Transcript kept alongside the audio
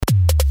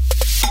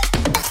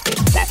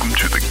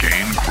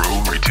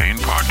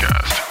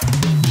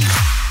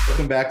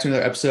back to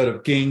another episode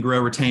of Gain, Grow,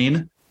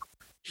 Retain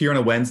here on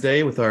a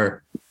Wednesday with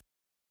our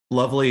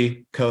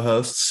lovely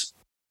co-hosts,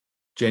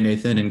 Jay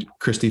Nathan and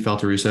Christy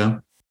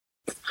Falteruso.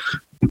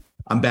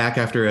 I'm back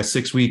after a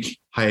 6-week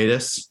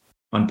hiatus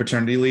on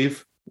paternity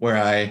leave where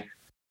I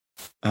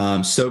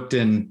soaked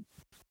in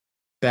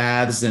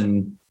baths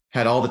and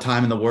had all the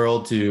time in the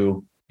world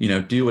to,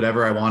 do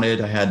whatever I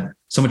wanted. I had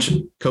so much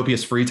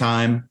copious free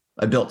time.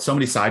 I built so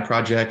many side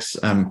projects.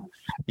 I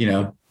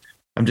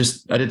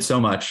did so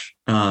much.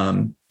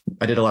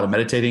 I did a lot of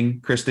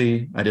meditating,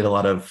 Christy. I did a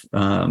lot of,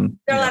 a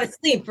lot of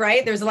sleep,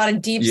 right? There's a lot of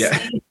deep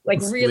sleep,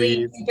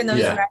 really deep in those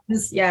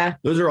REMs. Yeah.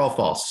 Those are all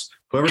false.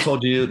 Whoever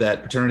told you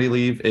that paternity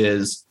leave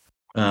is,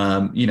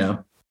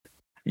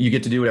 you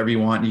get to do whatever you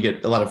want. You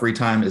get a lot of free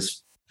time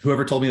is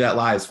whoever told me that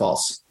lie is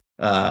false.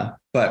 But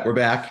we're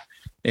back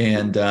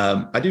and,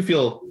 I do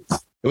feel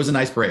it was a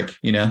nice break,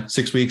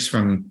 6 weeks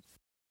from,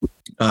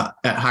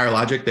 at Higher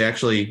Logic, they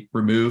actually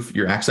remove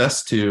your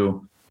access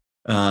to,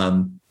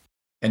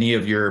 any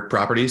of your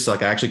properties. So I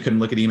actually couldn't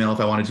look at email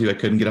if I wanted to. I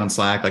couldn't get on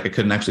Slack. I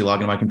couldn't actually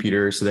log into my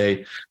computer. So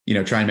they,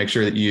 try and make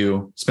sure that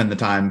you spend the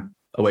time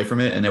away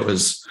from it. And it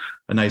was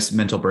a nice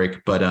mental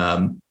break, but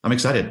I'm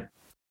excited.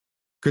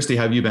 Christy,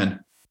 how have you been?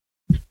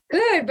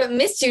 Good, but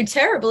missed you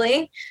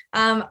terribly.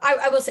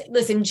 I will say,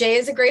 listen, Jay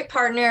is a great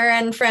partner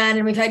and friend,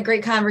 and we've had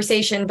great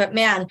conversation, but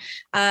man,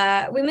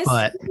 we missed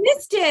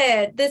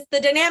it. The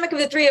dynamic of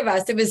the three of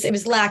us, it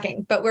was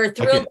lacking, but we're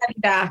thrilled to be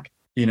back.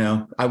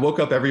 I woke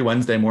up every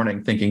Wednesday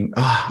morning thinking,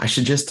 I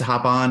should just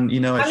hop on,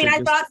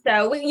 I thought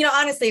so.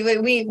 Honestly,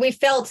 we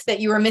felt that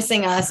you were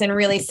missing us and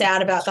really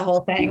sad about the whole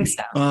thing.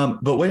 So.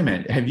 But wait a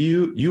minute.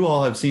 You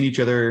all have seen each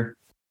other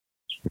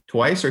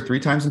twice or 3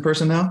 times in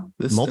person now?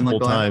 Multiple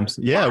times.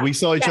 Yeah. We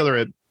saw each other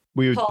at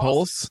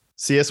Pulse,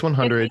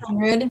 CS100.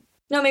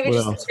 No, maybe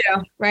just the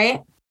 2,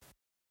 right?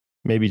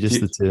 Maybe just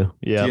the 2.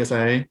 Yeah.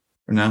 TSIA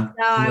or no?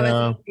 No, I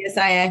was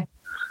TSIA.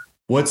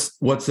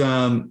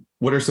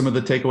 What are some of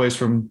the takeaways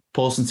from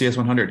Pulse and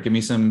CS100? Give me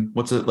some.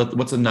 What's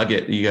a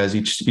nugget you guys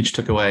each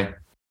took away?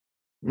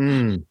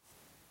 Well,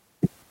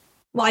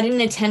 I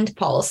didn't attend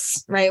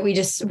Pulse, right? We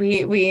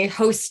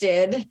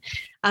hosted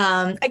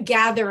a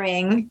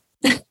gathering.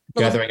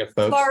 Gathering of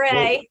folks.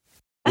 Foray.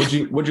 What'd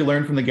you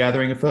learn from the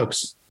gathering of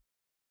folks?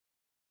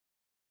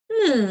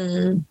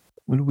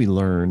 What did we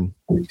learn?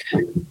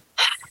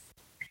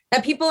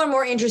 That people are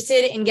more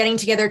interested in getting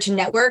together to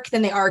network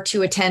than they are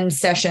to attend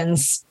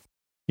sessions.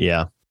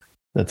 Yeah.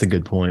 That's a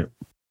good point.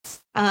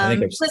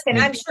 Listen,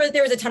 I'm sure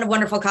there was a ton of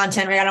wonderful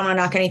content, right? I don't want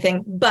to knock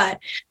anything, but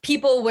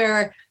people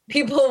were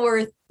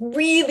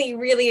really,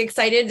 really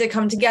excited to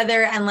come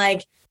together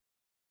and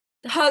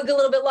hug a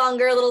little bit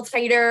longer, a little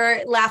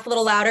tighter, laugh a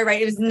little louder,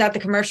 right? It was not the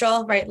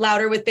commercial, right?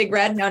 Louder with Big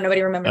Red. No,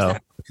 nobody remembers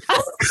that.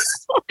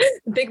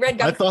 Big Red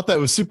gum. I thought that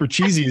was super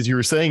cheesy as you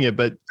were saying it,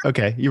 but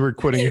okay, you were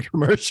quoting a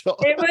commercial.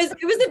 It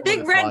was a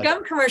Big Red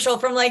gum commercial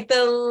from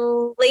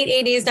the late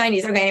 80s,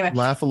 90s. Okay, anyway.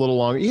 Laugh a little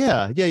longer.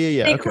 Yeah.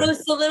 Stay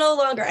close a little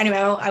longer. Anyway,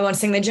 I won't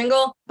sing the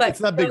jingle, but it's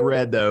not Big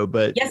Red though,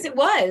 but yes, it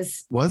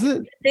was. Was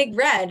it? Big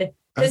Red.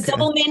 Because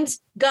double mint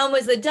gum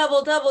was the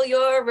double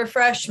your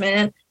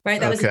refreshment,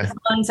 right? That was the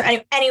song. So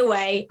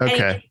anyway,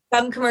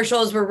 gum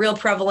commercials were real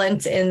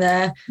prevalent in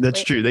the.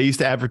 That's true. They used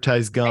to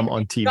advertise gum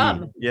on TV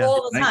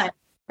all the time,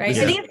 right?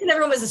 Yeah. I think it's because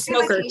everyone was a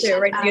smoker too,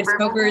 right? You had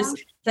smokers,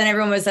 then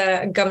everyone was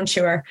a gum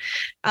chewer.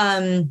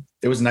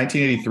 It was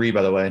 1983,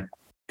 by the way.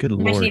 Good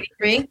Lord.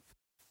 1983. You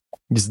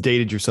just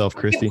dated yourself,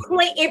 Christy.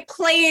 It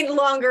played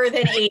longer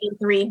than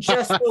 83,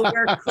 just so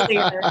we're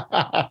clear.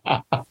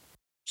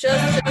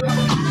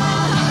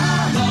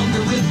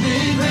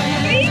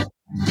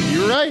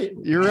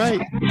 You're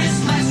right.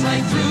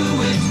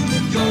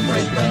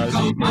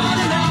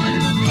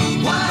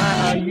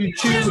 How you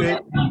chew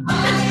it.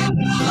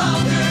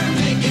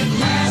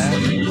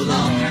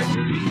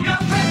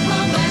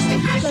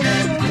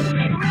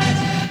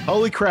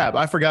 Holy crap.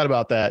 I forgot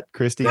about that,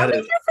 Christy.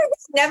 Never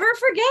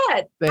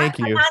forget. Thank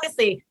you.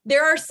 Honestly,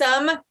 there are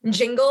some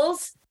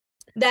jingles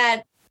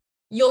that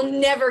you'll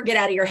never get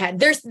out of your head.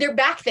 They're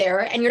back there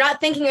and you're not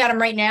thinking about them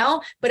right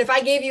now. But if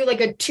I gave you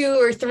a 2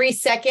 or 3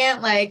 second,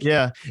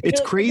 it's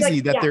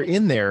crazy that they're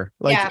in there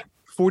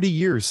 40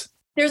 years.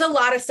 There's a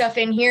lot of stuff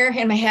in here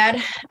in my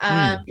head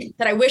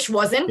that I wish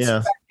wasn't.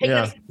 Yeah.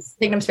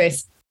 Take them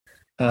space.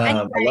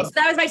 Anyway, so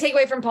that was my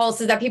takeaway from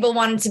Pulse is that people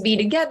wanted to be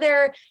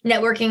together.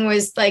 Networking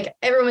was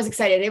everyone was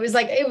excited. It was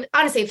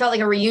honestly, it felt like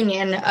a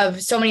reunion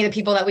of so many of the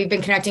people that we've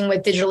been connecting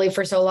with digitally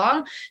for so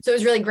long. So it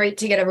was really great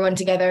to get everyone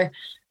together.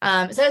 So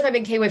that was my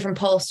big takeaway from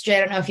Pulse. Jay,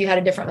 I don't know if you had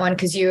a different one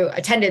because you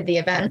attended the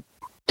event.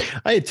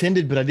 I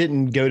attended, but I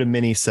didn't go to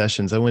many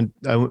sessions. I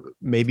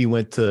maybe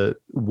went to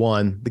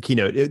one, the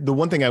keynote. The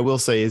one thing I will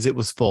say is it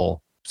was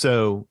full.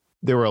 So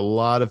there were a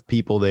lot of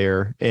people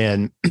there.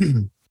 And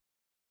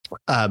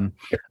I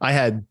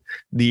had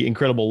the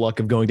incredible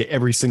luck of going to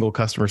every single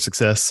customer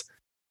success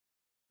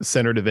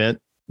centered event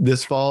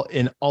this fall,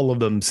 and all of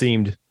them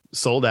seemed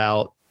sold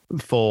out,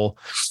 full.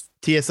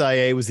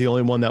 TSIA was the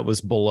only one that was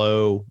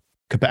below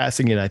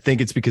capacity, and I think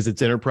it's because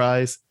it's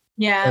enterprise.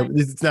 Yeah.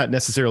 It's not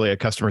necessarily a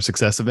customer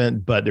success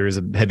event, but there is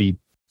a heavy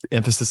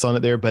emphasis on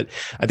it there, but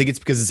I think it's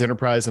because it's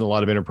enterprise, and a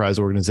lot of enterprise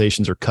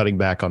organizations are cutting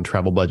back on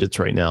travel budgets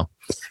right now.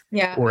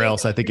 Yeah. Or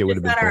else I think it would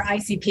have been not our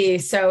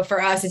ICP. So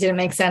for us, it didn't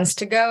make sense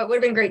to go. It would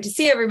have been great to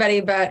see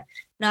everybody, but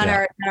not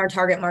our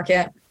target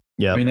market.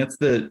 Yeah. I mean, that's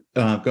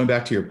going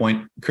back to your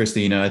point,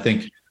 Christy, I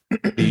think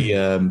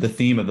the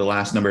theme of the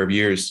last number of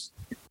years,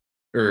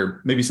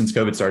 or maybe since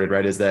COVID started,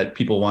 right, is that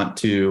people want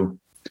to,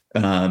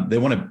 they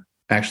want to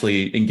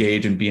actually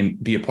engage and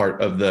be a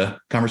part of the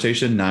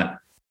conversation, not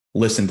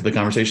listen to the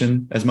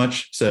conversation as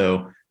much. So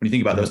when you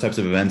think about those types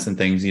of events and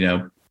things,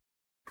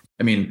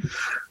 I mean,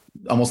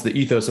 almost the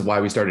ethos of why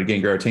we started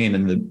Gain Grow Retain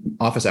and the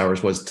office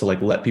hours was to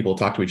like let people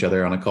talk to each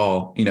other on a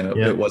call.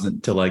 It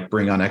wasn't to like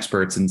bring on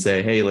experts and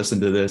say, hey, listen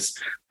to this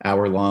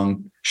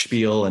hour-long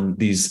spiel and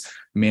these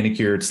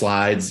manicured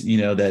slides,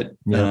 that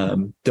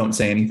don't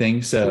say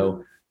anything.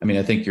 So I mean,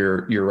 I think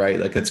you're right.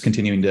 Like that's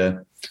continuing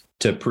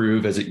to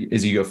prove as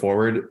you go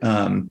forward.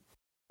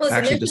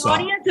 Listen, there's an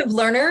audience of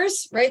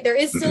learners, right? There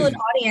is still an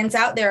audience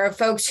out there of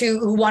folks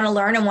who want to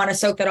learn and want to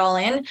soak that all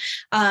in.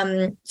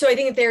 So I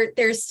think that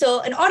there's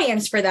still an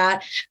audience for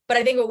that. But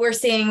I think what we're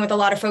seeing with a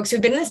lot of folks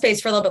who've been in the space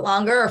for a little bit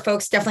longer, or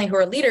folks definitely who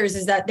are leaders,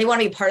 is that they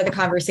want to be part of the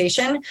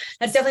conversation.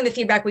 That's definitely the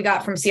feedback we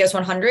got from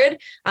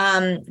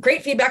CS100.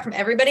 Great feedback from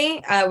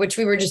everybody, which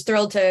we were just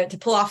thrilled to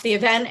pull off the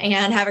event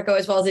and have it go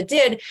as well as it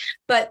did.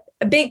 But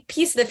a big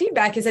piece of the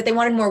feedback is that they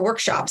wanted more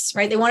workshops,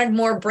 right? They wanted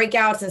more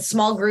breakouts and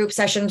small group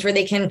sessions where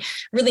they can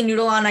really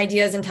noodle on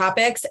ideas and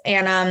topics.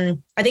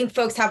 And I think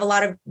folks have a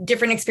lot of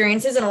different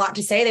experiences and a lot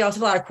to say. They also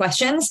have a lot of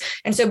questions.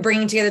 And so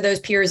bringing together those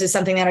peers is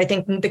something that I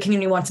think the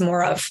community wants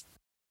more of.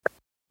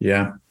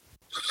 Yeah.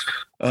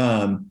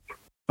 I'm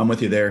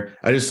with you there.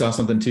 I just saw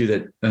something too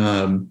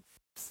that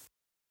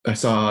I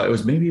saw, it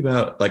was maybe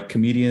about like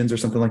comedians or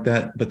something like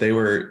that, but they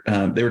were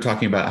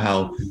talking about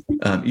how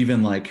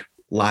even like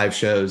live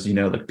shows,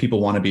 like people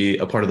want to be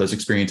a part of those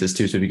experiences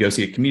too. So if you go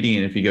see a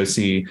comedian, if you go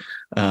see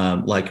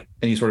like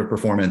any sort of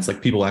performance,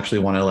 like people actually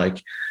want to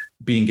like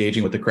be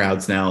engaging with the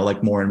crowds now,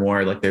 like more and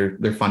more, like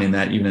they're finding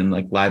that even in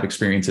like live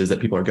experiences that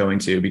people are going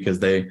to, because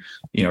they,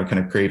 are kind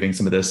of craving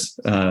some of this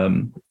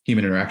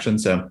human interaction.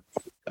 So,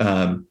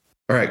 all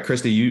right,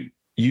 Christy,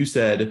 you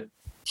said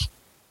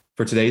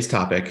for today's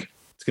topic,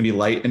 it's going to be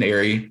light and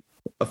airy,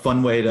 a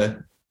fun way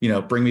to,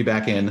 bring me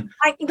back in.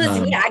 I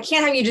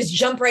can't have you just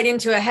jump right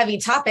into a heavy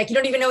topic. You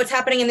don't even know what's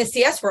happening in the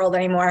CS world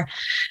anymore.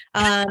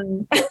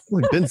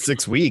 It's been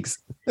 6 weeks.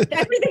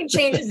 Everything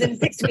changes in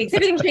 6 weeks.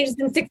 Everything changes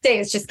in 6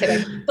 days. Just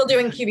kidding. Still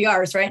doing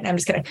QBRs, right? No, I'm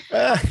just kidding.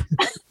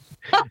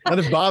 Not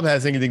if Bob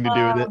has anything to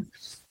do with it.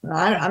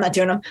 I'm not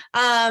doing them.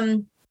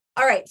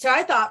 All right. So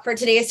I thought for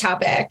today's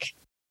topic,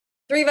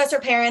 3 of us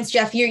are parents.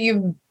 Jeff,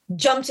 you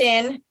jumped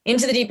into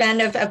the deep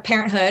end of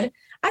parenthood.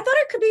 I thought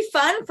it could be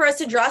fun for us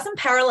to draw some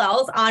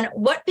parallels on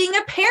what being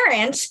a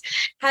parent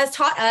has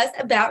taught us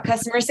about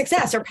customer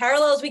success, or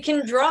parallels we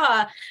can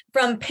draw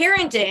from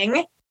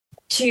parenting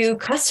to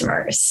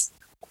customers.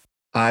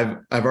 I've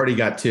already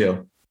got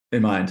 2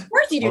 in mind. Of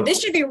course you do.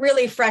 This should be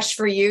really fresh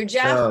for you,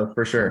 Jeff. Oh,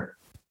 for sure.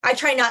 I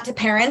try not to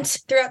parent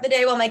throughout the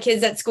day while my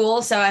kid's at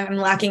school, so I'm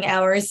lacking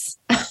hours.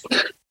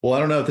 Well, I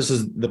don't know if this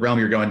is the realm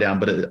you're going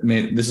down, but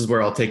this is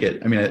where I'll take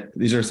it. I mean,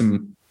 these are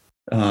some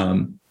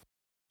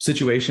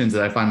situations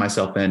that I find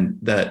myself in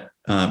that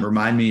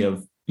remind me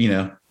of,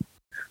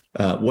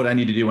 what I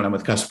need to do when I'm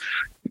with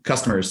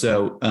customers.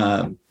 So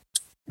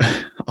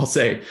I'll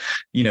say,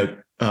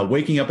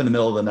 waking up in the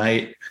middle of the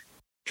night,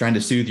 trying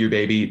to soothe your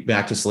baby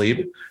back to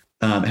sleep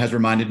has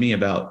reminded me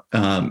about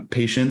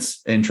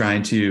patience and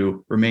trying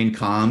to remain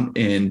calm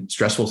in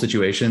stressful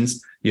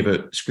situations. You have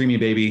a screaming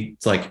baby.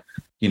 It's like,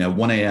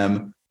 1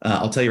 a.m.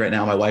 I'll tell you right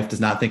now, my wife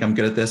does not think I'm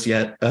good at this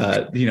yet,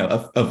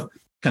 of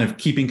kind of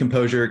keeping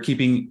composure,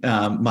 keeping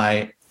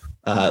my,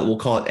 we'll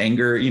call it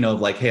anger,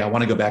 of like, hey, I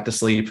want to go back to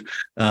sleep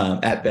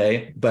at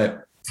bay.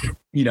 But,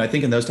 I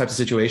think in those types of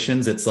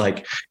situations, it's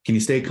like, can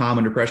you stay calm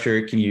under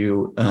pressure? Can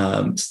you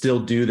still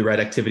do the right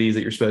activities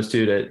that you're supposed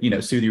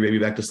to, soothe your baby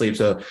back to sleep?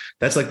 So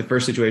that's like the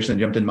first situation that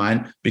jumped in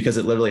mind, because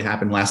it literally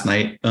happened last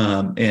night.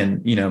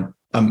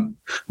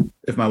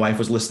 If my wife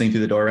was listening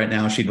through the door right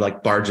now, she'd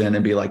like barge in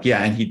and be like,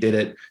 yeah, and he did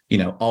it,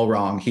 all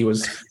wrong. He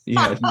was, he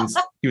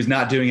was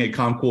not doing it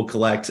calm, cool,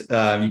 collect.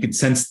 You could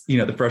sense,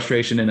 the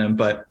frustration in him,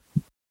 but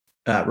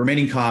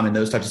remaining calm in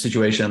those types of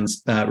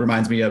situations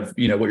reminds me of, what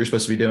you're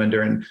supposed to be doing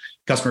during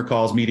customer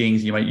calls,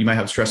 meetings. You might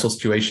have stressful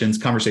situations,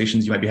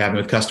 conversations you might be having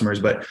with customers,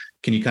 but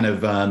can you kind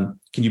of,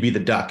 can you be the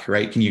duck,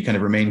 right? Can you kind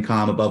of remain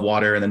calm above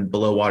water, and then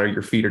below water,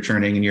 your feet are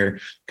churning and you're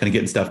kind of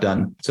getting stuff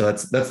done. So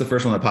that's the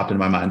first one that popped into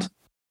my mind.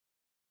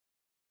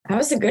 That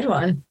was a good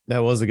one. That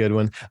was a good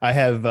one. I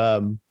have,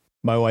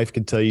 my wife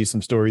could tell you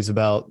some stories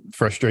about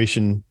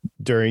frustration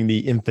during the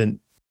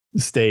infant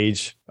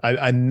stage.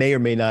 I may or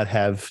may not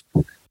have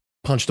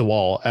punched a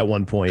wall at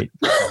one point.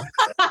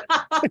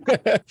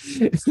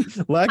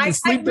 Lack of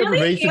sleep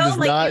deprivation does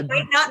not. You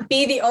might not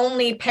be the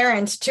only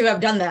parent to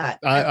have done that.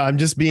 I'm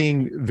just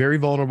being very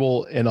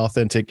vulnerable and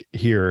authentic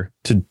here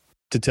to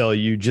tell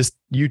you, just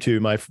you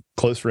two, my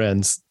close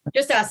friends.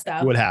 Just us,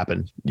 though. What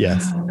happened?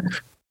 Yes.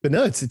 But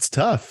no, it's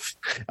tough.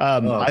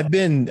 I've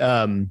been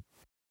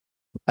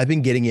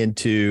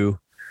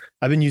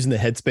using the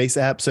Headspace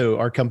app. So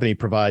our company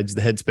provides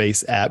the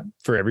Headspace app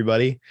for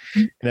everybody.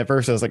 And at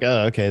first I was like,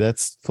 oh, okay,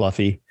 that's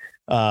fluffy.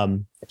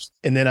 And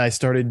then I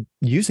started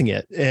using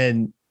it,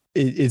 and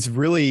it's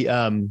really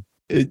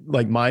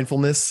like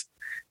mindfulness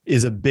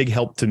is a big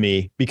help to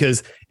me,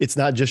 because it's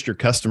not just your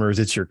customers,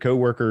 it's your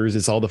coworkers,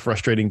 it's all the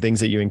frustrating things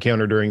that you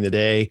encounter during the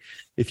day.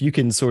 If you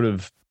can sort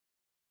of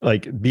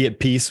like be at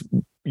peace,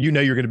 you're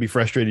going to be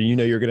frustrated.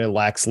 You're going to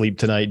lack sleep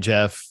tonight,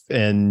 Jeff,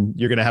 and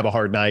you're going to have a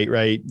hard night.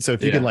 Right. So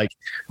if you can like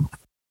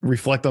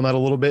reflect on that a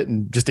little bit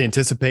and just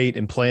anticipate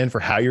and plan for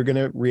how you're going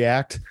to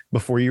react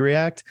before you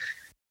react,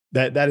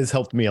 that has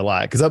helped me a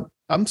lot. Cause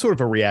I'm sort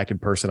of a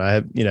reactive person.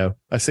 I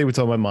say what's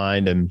on my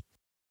mind,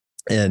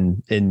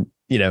 and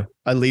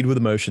I lead with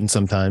emotion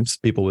sometimes,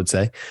 people would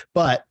say,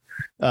 but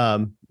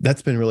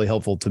that's been really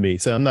helpful to me.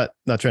 So I'm not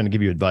trying to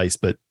give you advice,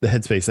 but the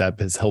Headspace app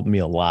has helped me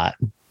a lot.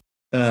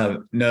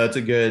 No, it's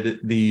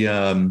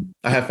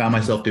I have found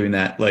myself doing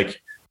that,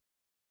 like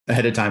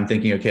ahead of time,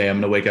 thinking, okay, I'm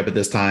going to wake up at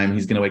this time.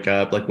 He's going to wake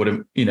up. Like, what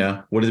do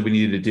we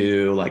need to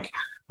do? Like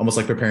almost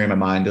like preparing my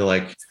mind to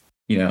like,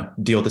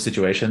 deal with the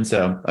situation.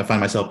 So I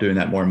find myself doing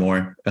that more and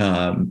more,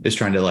 is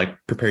trying to like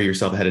prepare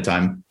yourself ahead of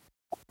time.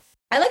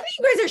 I like that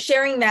you guys are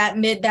sharing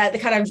the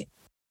kind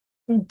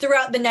of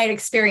throughout the night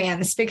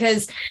experience,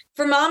 because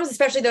for moms,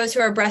 especially those who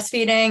are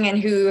breastfeeding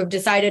and who have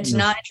decided to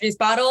not introduce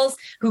bottles,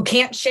 who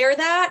can't share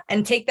that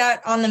and take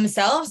that on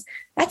themselves,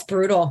 that's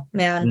brutal,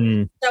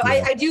 man. So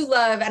I do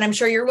love, and I'm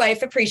sure your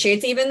wife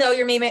appreciates, even though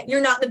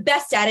you're not the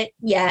best at it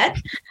yet,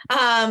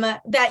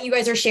 that you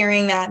guys are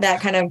sharing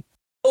that kind of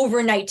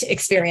overnight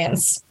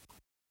experience.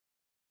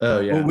 Oh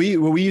yeah.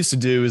 What we used to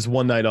do is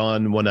one night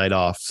on, one night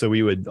off. So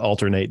we would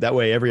alternate. That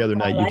way, every other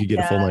night you could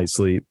get a full night's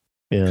sleep.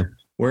 Yeah.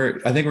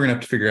 I think we're gonna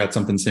have to figure out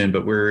something soon,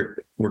 but we're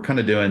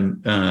kind of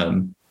doing,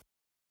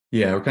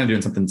 we're kind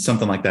of doing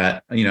something like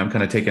that. I'm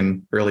kind of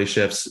taking early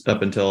shifts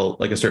up until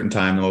like a certain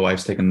time. And my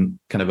wife's taking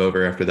kind of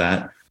over after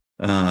that.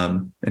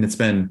 And it's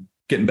been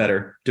getting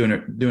better,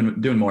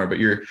 doing more. But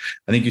I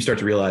think you start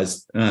to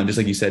realize, just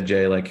like you said,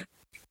 Jay, like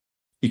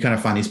you kind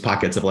of find these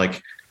pockets of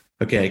like,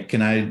 okay,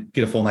 can I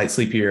get a full night's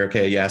sleep here?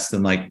 Okay, yes.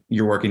 Then like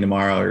you're working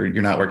tomorrow or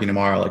you're not working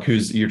tomorrow. Like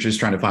you're just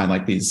trying to find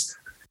like these,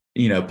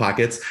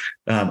 pockets.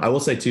 I will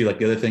say too, like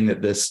the other thing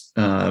that this,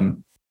 to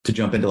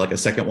jump into like a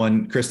second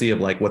one, Christy,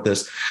 of like what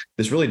this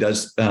really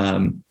does,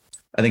 I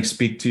think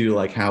speak to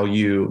like how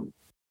you,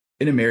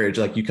 in a marriage,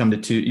 like you come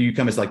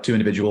as like two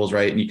individuals,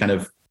 right? And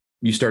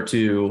you start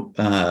to,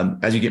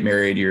 as you get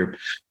married,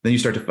 then you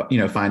start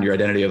to, find your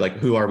identity of like,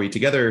 who are we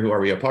together? Who are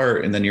we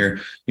apart? And then you're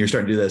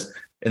starting to do this.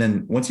 And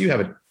then once you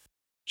have a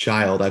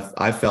child,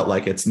 I've felt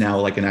like it's now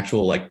like an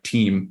actual like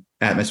team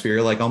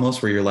atmosphere, like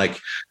almost where you're like,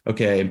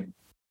 okay,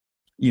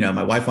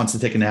 my wife wants to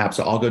take a nap,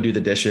 so I'll go do the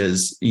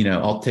dishes.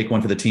 I'll take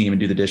one for the team and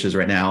do the dishes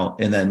right now.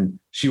 And then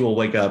she will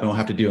wake up and we'll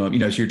have to do them.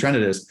 So you're trying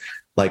to just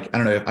like, I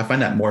don't know, I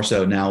find that more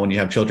so now when you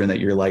have children,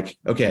 that you're like,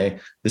 okay,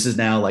 this is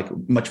now like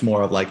much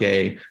more of like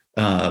a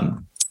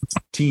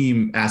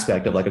team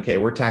aspect of like, okay,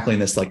 we're tackling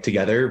this like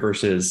together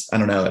versus, I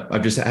don't know, I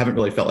haven't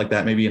really felt like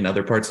that maybe in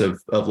other parts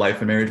of life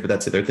and marriage, but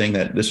that's the other thing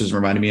that this was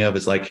reminding me of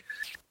is like,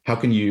 how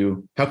can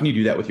you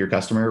do that with your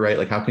customer, right?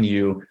 Like, how can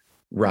you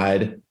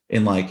ride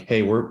in like,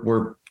 hey,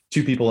 we're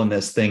two people in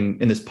this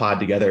pod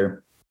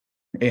together.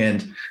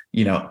 And,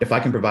 if I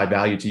can provide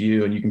value to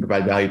you and you can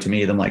provide value to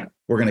me, then like,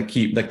 we're going to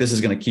keep like, this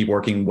is going to keep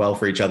working well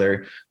for each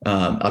other,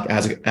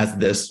 as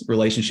this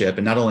relationship.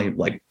 And not only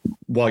like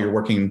while you're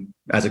working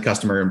as a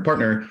customer and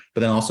partner,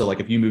 but then also like,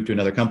 if you move to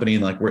another company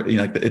and like,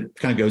 it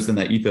kind of goes in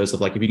that ethos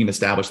of like, if you can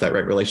establish that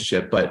right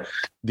relationship. But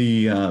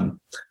I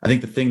think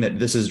the thing that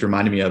this is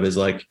reminding me of is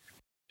like,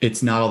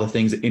 it's not all the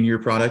things in your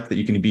product that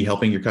you can be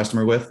helping your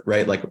customer with,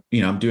 right? Like,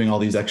 I'm doing all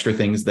these extra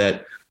things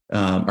that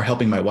are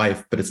helping my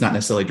wife, but it's not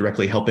necessarily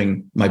directly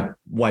helping my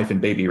wife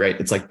and baby, right?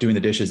 It's like doing the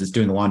dishes, it's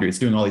doing the laundry, it's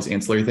doing all these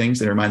ancillary things.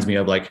 And it reminds me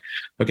of like,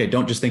 okay,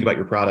 don't just think about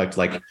your product.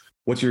 Like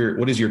what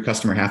does your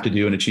customer have to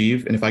do and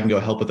achieve? And if I can go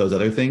help with those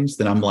other things,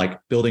 then I'm like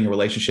building a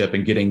relationship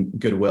and getting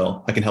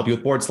goodwill. I can help you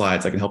with board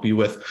slides. I can help you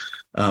with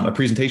a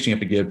presentation you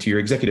have to give to your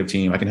executive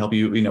team. I can help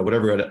you,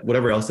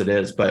 whatever else it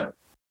is. But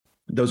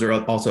those are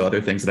also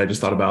other things that I just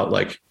thought about,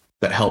 like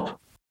that help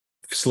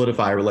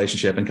solidify a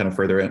relationship and kind of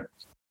further it.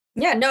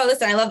 Yeah, no,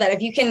 listen, I love that.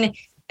 If you can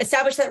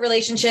establish that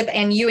relationship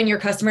and you and your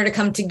customer to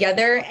come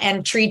together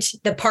and treat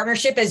the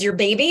partnership as your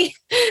baby,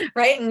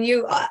 right? And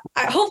you,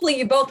 hopefully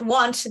you both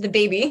want the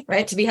baby,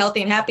 right, to be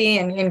healthy and happy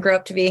and grow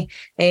up to be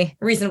a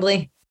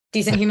reasonably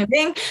decent human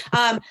being.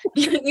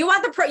 You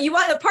want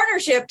the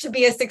partnership to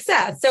be a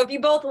success. So if you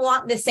both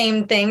want the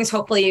same things,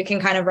 hopefully you can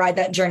kind of ride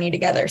that journey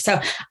together. So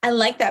I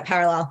like that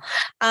parallel.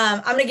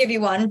 I'm going to give you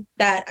one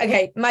that,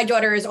 okay, my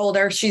daughter is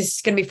older.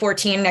 She's going to be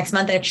 14 next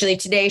month. Actually,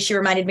 today she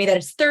reminded me that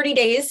it's 30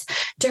 days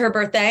to her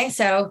birthday.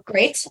 So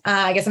great.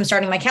 I guess I'm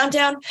starting my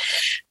countdown.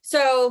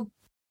 So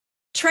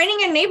training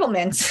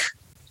enablement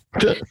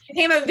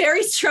became a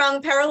very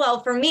strong parallel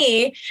for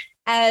me,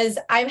 as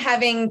I'm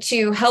having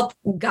to help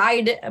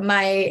guide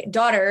my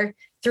daughter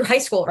through high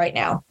school right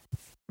now,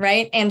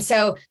 right? And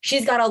so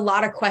she's got a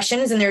lot of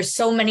questions and there's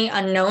so many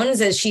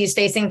unknowns as she's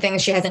facing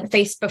things she hasn't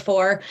faced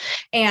before.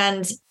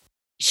 And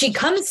she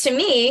comes to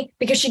me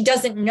because she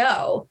doesn't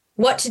know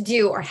what to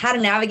do or how to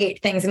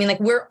navigate things. I mean, like,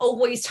 we're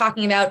always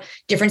talking about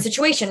different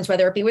situations,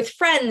 whether it be with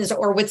friends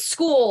or with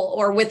school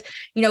or with,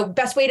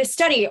 best way to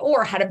study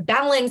or how to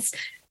balance,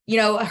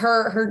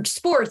 her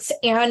sports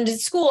and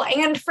school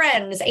and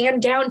friends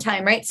and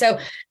downtime, right? So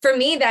for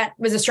me, that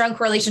was a strong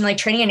correlation, like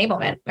training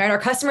enablement, right? Our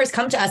customers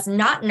come to us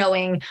not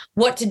knowing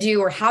what to do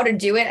or how to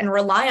do it and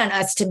rely on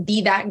us to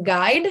be that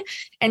guide.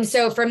 And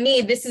so for me,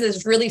 this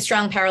is a really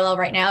strong parallel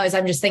right now as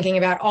I'm just thinking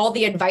about all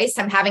the advice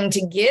I'm having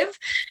to give,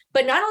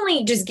 but not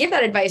only just give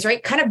that advice,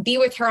 right? Kind of be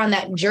with her on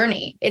that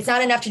journey. It's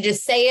not enough to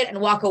just say it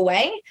and walk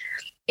away.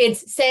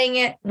 It's saying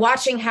it,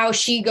 watching how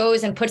she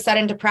goes and puts that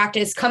into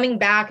practice, coming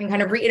back and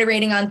kind of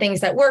reiterating on things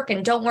that work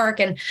and don't work.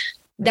 And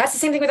that's the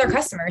same thing with our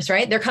customers,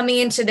 right? They're coming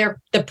into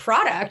the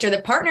product or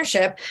the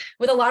partnership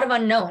with a lot of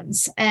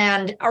unknowns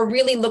and are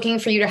really looking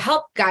for you to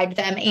help guide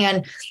them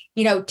and,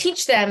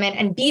 teach them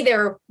and be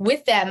there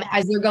with them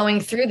as they're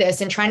going through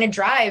this and trying to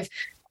drive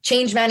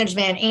change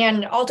management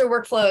and alter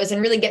workflows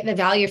and really get the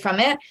value from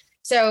it.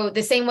 So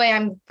the same way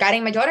I'm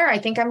guiding my daughter, I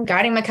think I'm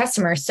guiding my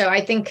customers. So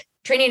I think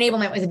training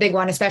enablement was a big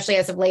one, especially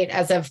as of late,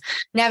 as of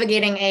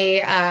navigating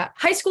a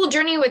high school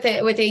journey with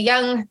a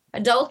young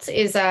adult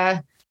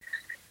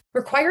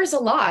requires a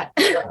lot.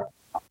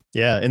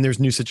 Yeah, and there's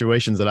new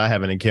situations that I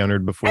haven't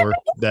encountered before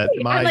that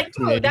my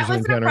teenagers that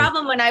wasn't a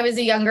problem when I was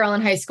a young girl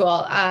in high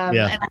school.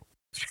 And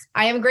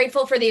I am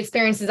grateful for the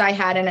experiences I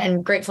had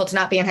and grateful to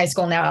not be in high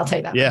school now. I'll tell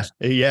you that. Yeah,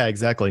 yeah,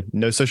 exactly.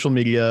 No social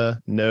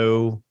media,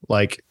 no,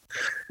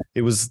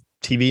 it was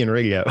TV and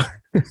radio.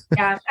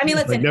 Yeah. I mean,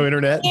 listen, no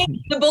internet.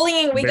 The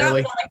bullying we got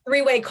was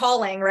three-way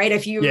calling, right?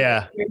 If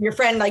your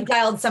friend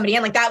dialed somebody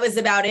in, that was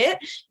about it.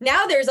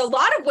 Now there's a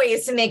lot of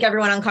ways to make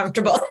everyone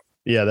uncomfortable.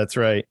 Yeah, that's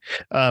right.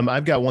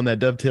 I've got one that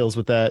dovetails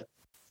with that.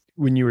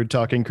 When you were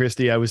talking,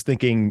 Christy, I was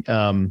thinking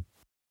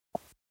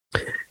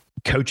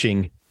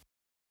coaching,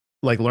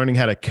 learning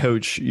how to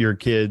coach your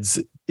kids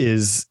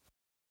is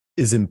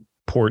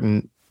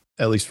important,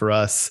 at least for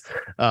us.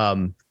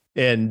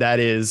 And that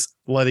is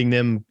letting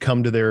them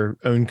come to their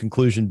own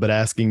conclusion, but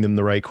asking them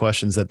the right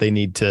questions that they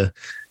need to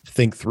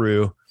think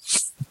through.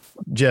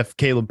 Jeff,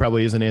 Caleb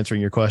probably isn't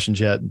answering your questions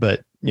yet,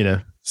 but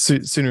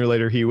sooner or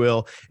later he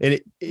will. And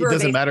it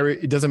doesn't matter.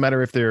 It doesn't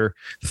matter if they're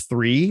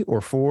 3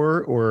 or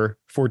 4 or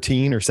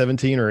 14 or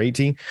 17 or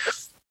 18.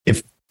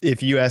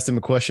 If you ask them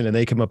a question and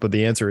they come up with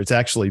the answer, it's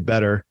actually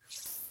better.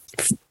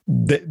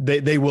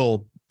 They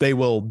will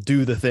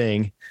do the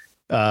thing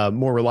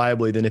more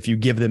reliably than if you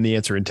give them the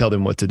answer and tell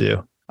them what to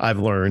do. I've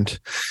learned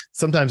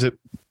sometimes it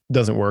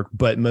doesn't work,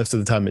 but most of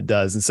the time it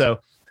does. And so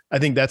I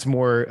think that's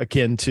more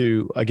akin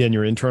to, again,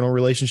 your internal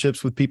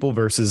relationships with people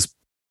versus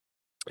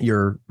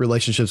your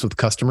relationships with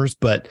customers.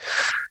 But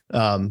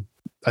I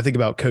think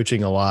about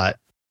coaching a lot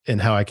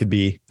and how I could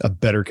be a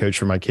better coach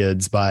for my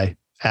kids by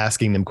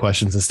asking them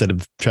questions instead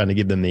of trying to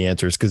give them the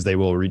answers, because they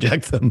will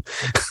reject them.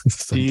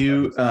 Do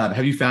you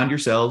have you found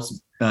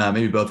yourselves,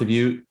 maybe both of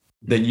you,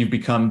 that you've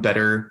become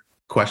better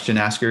question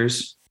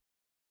askers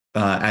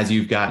as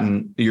you've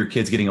gotten your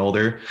kids getting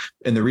older?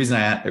 And the reason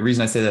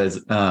I say that is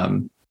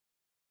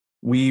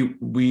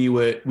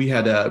we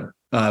had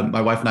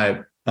my wife and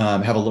I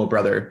have a little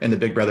brother in the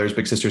Big Brothers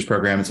Big Sisters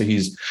program, and so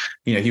he's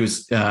he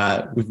was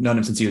we've known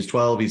him since he was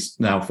 12. He's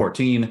now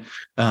 14,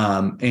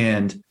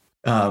 and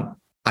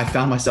I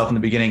found myself in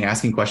the beginning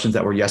asking questions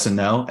that were yes and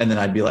no, and then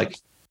I'd be like,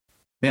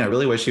 man, I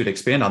really wish you would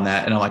expand on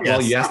that. And I'm like, yes.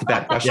 Well, you asked a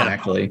bad question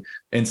actually.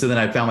 And so then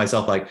I found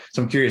myself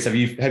so I'm curious, have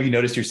you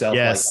noticed yourself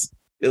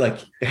like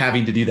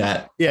having to do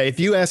that? Yeah. If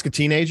you ask a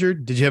teenager,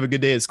 did you have a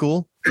good day at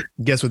school?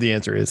 Guess what the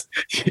answer is?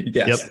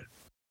 Yes.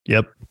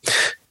 Yep.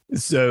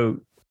 So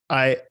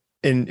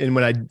and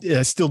when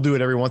I still do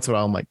it every once in a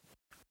while, I'm like,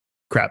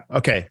 crap.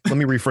 Okay. Let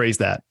me rephrase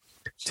that.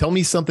 Tell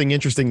me something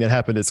interesting that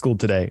happened at school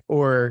today.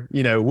 Or,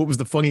 what was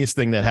the funniest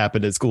thing that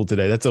happened at school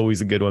today? That's always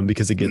a good one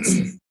because it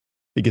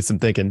gets them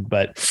thinking,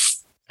 but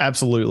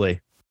absolutely.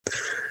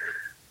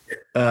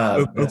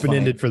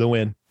 Open-ended for the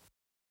win.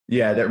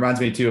 Yeah, that reminds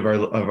me too of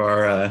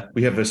our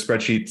we have a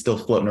spreadsheet still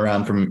floating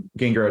around from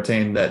Gengar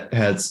Otane that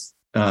has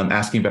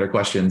asking better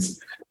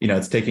questions.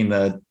 It's taking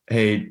the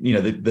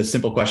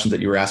simple questions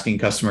that you were asking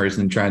customers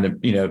and trying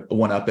to,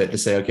 one up it to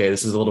say, okay,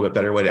 this is a little bit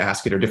better way to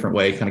ask it or a different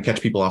way, kind of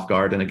catch people off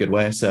guard in a good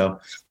way. So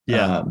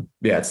that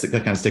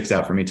kind of sticks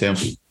out for me too.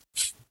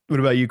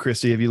 What about you,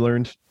 Christy? Have you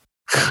learned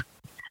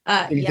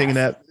anything in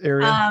that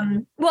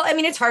area? Well, I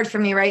mean, it's hard for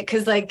me, right?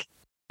 Because I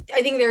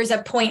think there's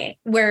a point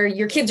where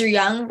your kids are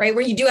young, right?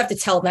 Where you do have to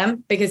tell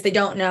them because they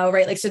don't know,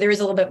 right? So there is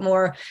a little bit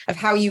more of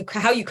how you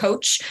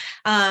coach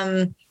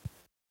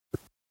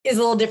is a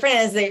little different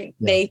as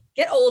they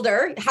get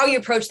older. How you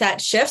approach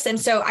that shifts. And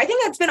so I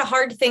think that's been a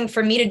hard thing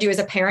for me to do as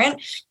a parent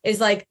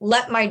is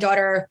let my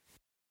daughter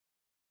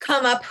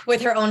come up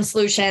with her own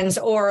solutions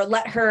or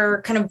let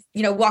her kind of,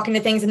 walk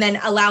into things and then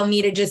allow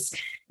me to just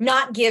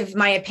not give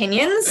my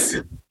opinions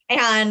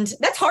And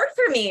that's hard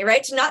for me,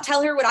 right? To not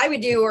tell her what I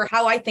would do or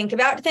how I think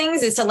about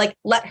things, is to like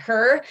let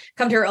her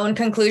come to her own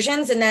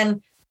conclusions and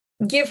then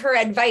give her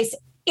advice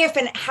if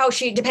and how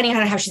she, depending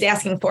on how she's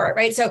asking for it,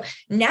 right? So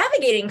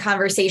navigating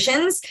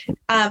conversations,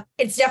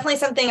 it's definitely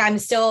something I'm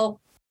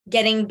still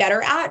getting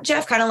better at,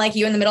 Jeff, kind of like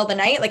you in the middle of the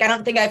night. Like, I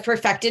don't think I've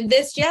perfected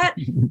this yet.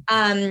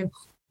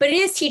 But it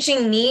is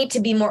teaching me to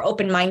be more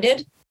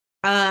open-minded.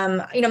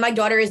 My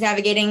daughter is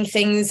navigating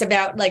things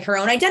about like her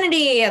own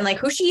identity and like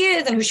who she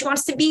is and who she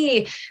wants to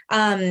be.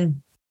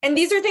 And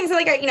these are things that,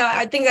 like,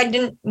 I think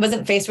I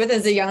wasn't faced with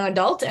as a young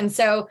adult. And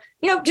so,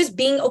 just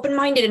being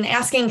open-minded and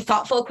asking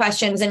thoughtful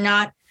questions and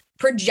not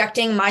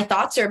projecting my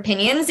thoughts or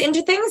opinions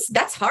into things,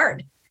 that's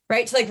hard,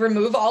 right? To like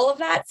remove all of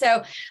that.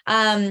 So,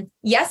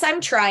 yes, I'm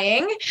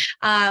trying.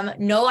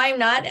 No, I'm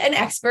not an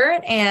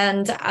expert.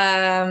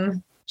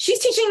 And, she's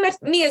teaching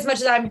me as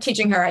much as I'm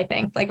teaching her, I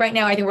think. Like right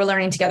now, I think we're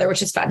learning together,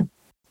 which is fun.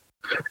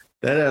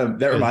 That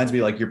reminds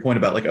me, like your point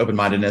about like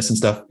open-mindedness and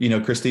stuff.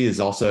 Christy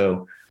is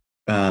also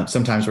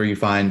sometimes where you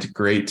find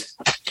great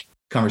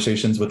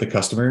conversations with the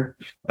customer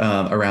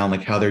around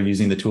like how they're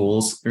using the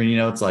tools. Or,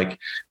 it's like,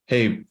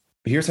 hey,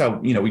 here's how,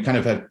 we kind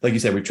of have, like you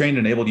said, we've trained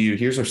and enabled you.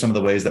 Here's are some of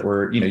the ways that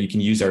we're, you can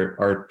use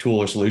our tool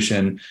or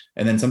solution.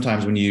 And then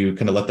sometimes when you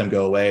kind of let them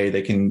go away,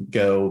 they can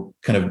go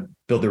kind of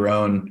build their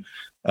own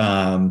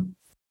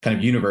kind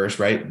of universe,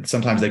 right?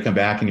 Sometimes they come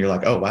back and you're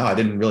like, oh, wow, I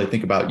didn't really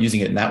think about using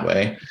it in that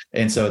way.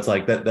 And so it's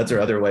like that's are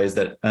other ways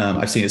that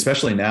I've seen,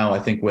 especially now, I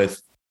think with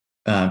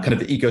kind of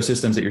the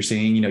ecosystems that you're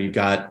seeing, you've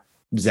got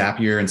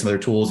Zapier and some other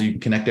tools you can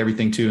connect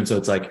everything to. And so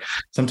it's like,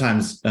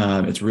 sometimes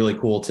it's really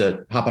cool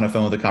to hop on a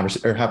phone with a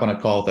conversation or hop on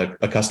a call with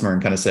a customer and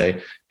kind of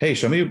say, hey,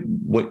 show me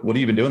what have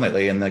you been doing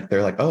lately? And like,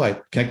 they're like, oh, I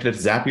connected it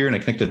to Zapier and I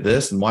connected to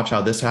this and watch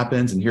how this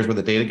happens. And here's where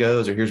the data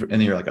goes, or and then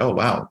you're like, oh,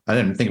 wow, I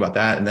didn't think about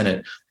that. And then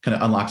it kind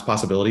of unlocks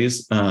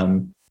possibilities. We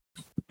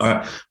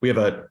have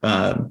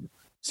a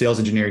sales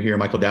engineer here,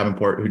 Michael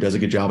Davenport, who does a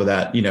good job of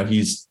that.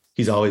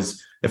 He's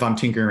always, if I'm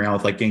tinkering around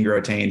with like Gain,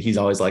 Attain, he's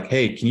always like,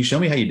 hey, can you show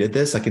me how you did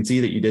this? I can see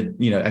that you did,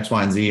 X,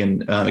 Y, and Z.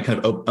 And it kind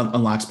of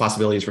unlocks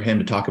possibilities for him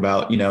to talk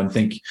about, and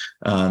think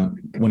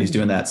when he's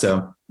doing that.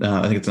 So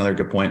I think it's another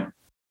good point.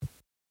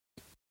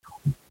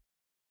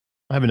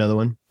 I have another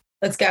one.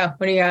 Let's go.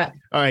 What do you got?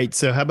 All right.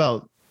 So how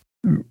about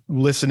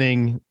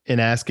listening and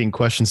asking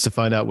questions to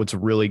find out what's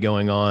really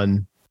going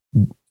on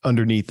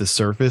underneath the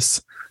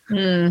surface?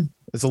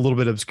 It's a little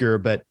bit obscure,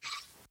 but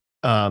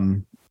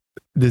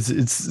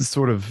it's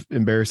sort of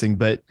embarrassing,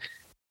 but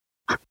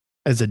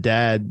as a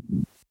dad,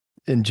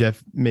 and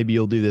Jeff, maybe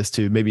you'll do this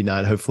too, maybe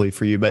not, hopefully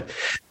for you, but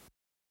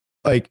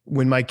like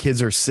when my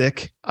kids are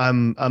sick,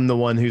 I'm the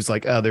one who's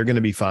like, oh, they're going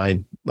to be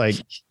fine. Like,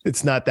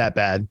 it's not that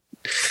bad,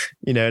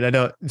 and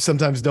I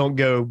sometimes don't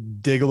go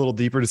dig a little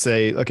deeper to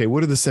say, okay,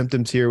 what are the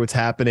symptoms here? What's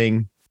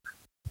happening?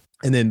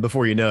 And then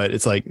before you know it,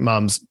 it's like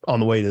mom's on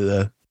the way to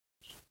the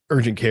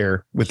urgent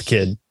care with the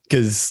kid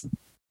because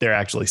they're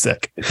actually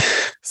sick.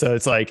 So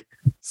it's like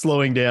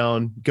slowing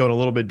down, going a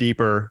little bit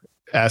deeper,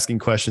 asking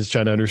questions,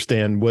 trying to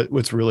understand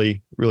what's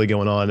really, really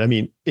going on. I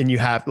mean, and you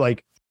have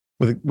like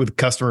with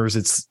customers,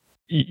 it's,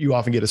 you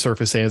often get a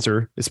surface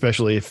answer,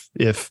 especially if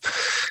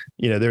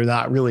they're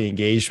not really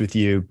engaged with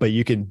you, but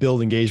you can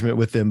build engagement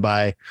with them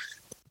by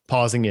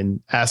pausing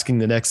and asking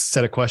the next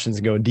set of questions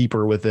and going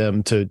deeper with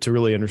them to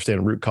really understand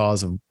the root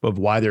cause of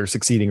why they're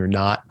succeeding or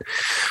not.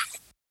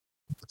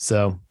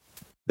 So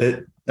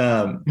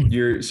I'll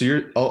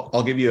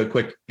give you a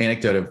quick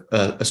anecdote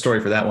of a story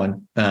for that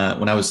one.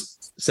 When I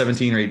was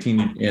 17 or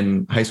 18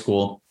 in high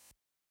school,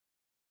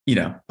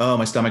 oh,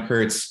 my stomach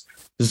hurts.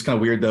 This is kind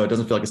of weird though. It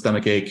doesn't feel like a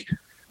stomach ache.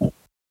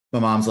 My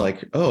mom's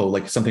like, oh,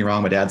 like something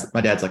wrong. My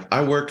dad's like,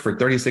 I worked for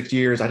 36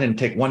 years. I didn't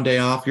take one day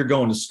off. You're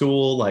going to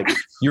school. Like,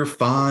 you're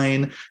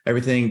fine.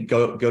 Everything,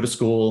 go to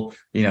school.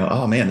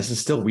 Oh man, this is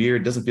still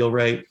weird. Doesn't feel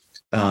right.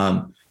 Call,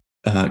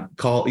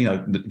 go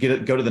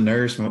to the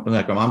nurse.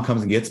 Like, my mom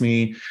comes and gets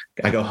me.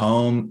 I go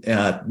home,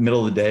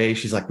 middle of the day.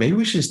 She's like, maybe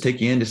we should just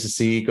take you in just to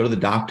see, go to the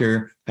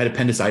doctor. I had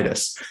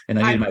appendicitis and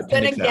I needed my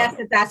appendix out.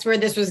 Guess that's where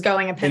this was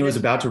going. And it was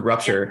about to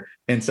rupture.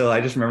 And so I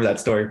just remember that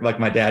story, like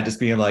my dad just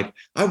being like,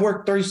 I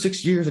worked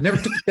 36 years. I never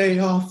took a day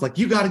off. Like,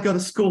 you got to go to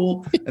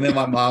school. And then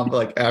my mom,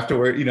 like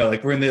afterward,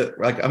 like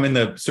I'm in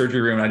the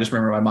surgery room. And I just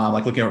remember my mom,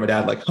 like looking at my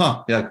dad, like,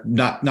 huh, like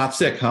not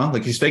sick, huh?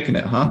 Like, he's faking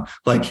it, huh?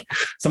 Like,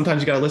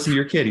 sometimes you got to listen to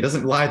your kid. He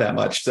doesn't lie that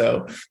much.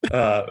 So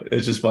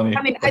it's just funny.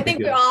 I mean, I think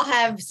we all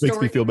have stories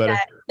makes me feel better.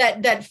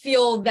 that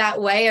feel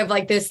that way of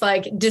like this,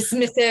 like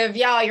dismissive,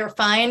 yeah, you're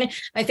fine.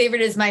 My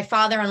favorite is my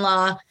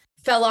father-in-law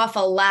fell off a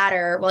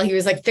ladder while he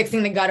was like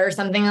fixing the gutter or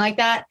something like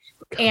that.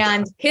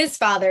 And his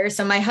father,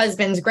 so my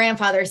husband's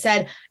grandfather,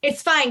 said,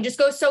 it's fine, just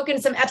go soak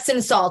in some Epsom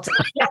salt.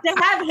 He had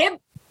to have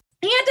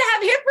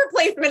hip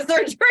replacement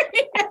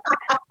surgery.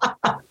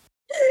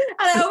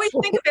 And I always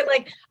think of it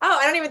like, oh,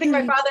 I don't even think my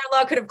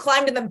father-in-law could have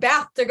climbed in the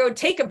bath to go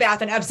take a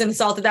bath in Epsom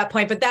salt at that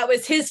point. But that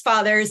was his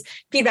father's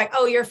feedback.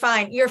 Oh, you're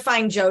fine. You're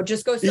fine, Joe.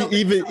 Just go soak.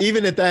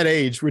 Even at that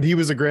age, when he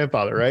was a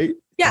grandfather, right?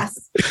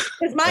 Yes.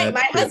 Because my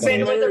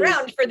husband was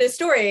around for this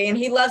story, and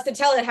he loves to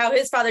tell it how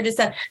his father just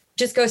said,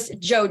 just go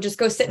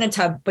sit in a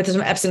tub with some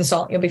Epsom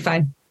salt. You'll be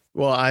fine.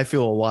 Well, I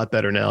feel a lot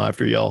better now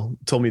after y'all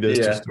told me those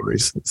two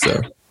stories.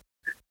 So,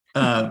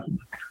 all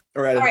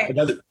right.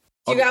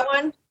 You got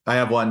one? I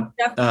have one.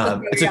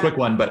 It's a quick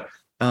one, but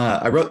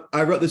I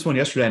wrote this one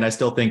yesterday, and I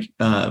still think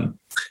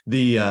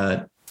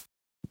the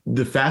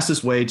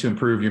fastest way to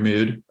improve your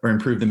mood or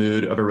improve the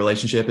mood of a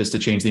relationship is to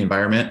change the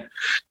environment.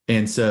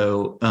 And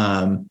so,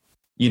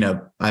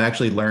 I've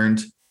actually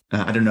learned,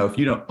 I don't know if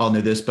you don't all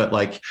know this, but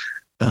like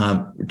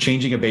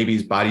changing a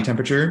baby's body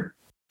temperature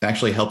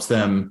actually helps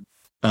them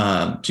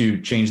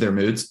to change their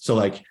moods. So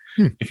like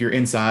if you're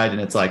inside and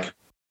it's like,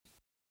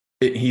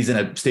 he's in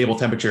a stable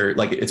temperature,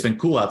 like it's been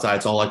cool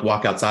outside. So I'll like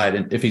walk outside,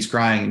 and if he's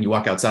crying and you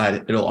walk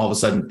outside, it'll all of a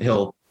sudden,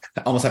 he'll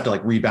almost have to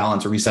like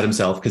rebalance or reset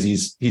himself because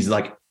he's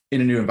like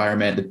in a new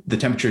environment. The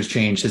temperature's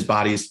changed, his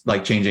body's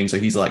like changing. So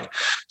he's like,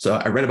 so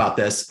I read about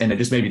this, and it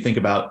just made me think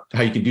about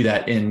how you can do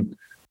that in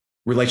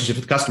relationships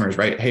with customers,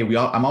 right? Hey,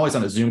 I'm always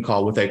on a Zoom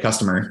call with a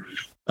customer.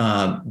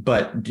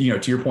 But to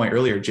your point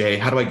earlier, Jay,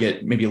 how do I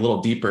get maybe a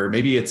little deeper?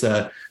 Maybe it's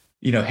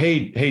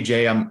hey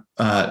Jay, do you mind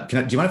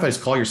if I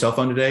just call your cell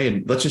phone today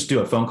and let's just do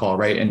a phone call,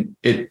 right? And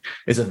it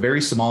is a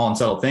very small and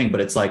subtle thing,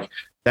 but it's like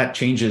that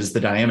changes the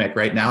dynamic,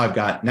 right?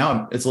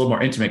 It's a little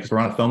more intimate because we're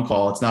on a phone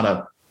call. It's not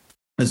a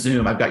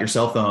Zoom. I've got your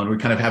cell phone. We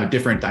kind of have a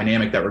different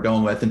dynamic that we're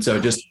going with, and so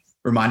it just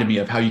reminded me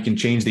of how you can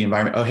change the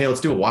environment. Oh, hey,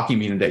 let's do a walking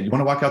meeting today. You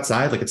want to walk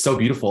outside? Like, it's so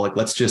beautiful. Like,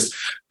 but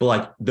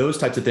like those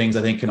types of things,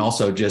 I think, can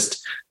also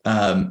just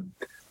kind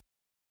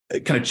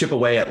of chip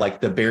away at like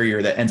the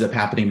barrier that ends up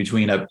happening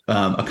between a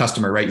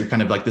customer, right? You're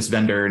kind of like this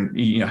vendor,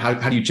 and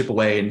how do you chip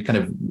away and kind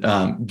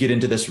of get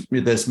into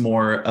this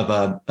more of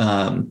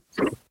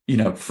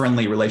a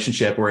friendly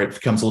relationship where it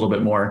becomes a little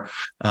bit more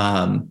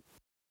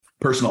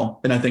personal.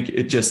 And I think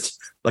it just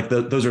like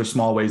those are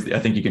small ways that I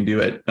think you can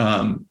do it.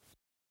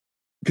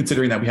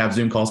 Considering that we have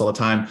Zoom calls all the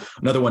time.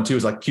 Another one too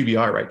is like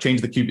QBR, right? Change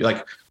the QBR.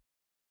 Like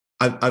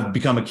I've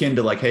become akin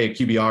to like, hey, a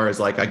QBR is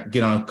like, I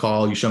get on a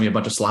call, you show me a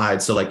bunch of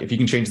slides. So like, if you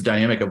can change the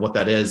dynamic of what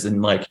that is,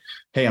 and like,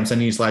 hey, I'm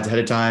sending you slides ahead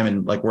of time,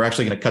 and like, we're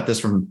actually going to cut this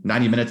from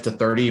 90 minutes to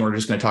 30. And we're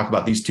just going to talk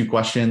about these 2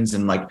 questions,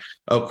 and like,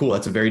 oh, cool.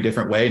 That's a very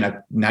different way. And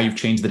now you've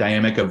changed the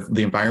dynamic of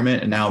the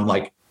environment. And now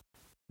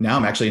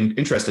I'm actually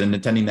interested in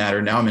attending that,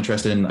 or now I'm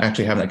interested in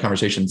actually having that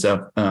conversation.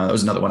 So that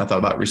was another one I thought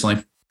about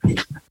recently.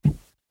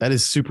 That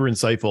is super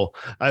insightful.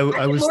 I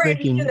was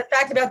thinking the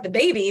fact about the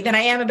baby than I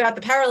am about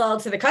the parallel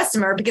to the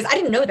customer, because I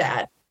didn't know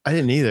that. I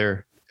didn't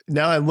either.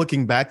 Now I'm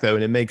looking back though,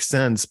 and it makes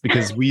sense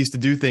because we used to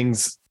do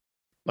things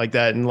like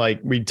that. And like,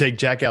 we'd take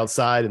Jack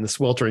outside in the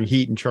sweltering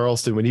heat in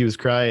Charleston when he was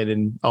crying,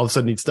 and all of a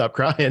sudden he'd stop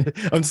crying.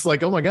 I'm just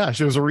like, oh my gosh,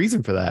 there was a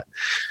reason for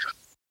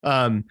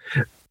that.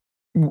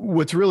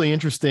 What's really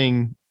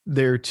interesting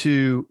there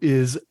too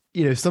is,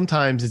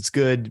 sometimes it's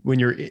good when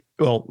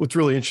what's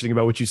really interesting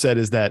about what you said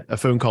is that a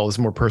phone call is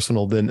more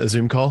personal than a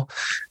Zoom call.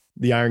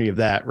 The irony of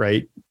that,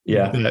 right?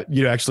 Yeah. That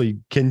you actually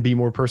can be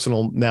more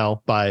personal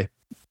now by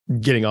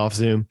getting off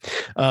Zoom.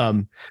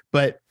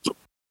 But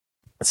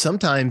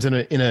sometimes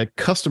in a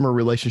customer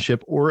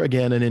relationship, or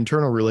again, an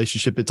internal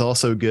relationship, it's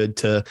also good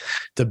to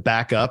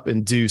back up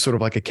and do sort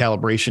of like a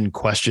calibration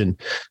question.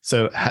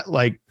 So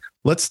like,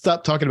 let's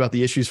stop talking about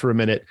the issues for a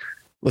minute.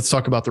 Let's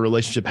talk about the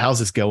relationship. How's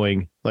this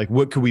going? Like,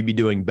 what could we be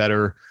doing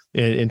better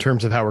in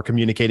terms of how we're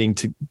communicating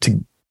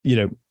to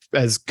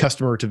as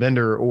customer to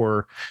vendor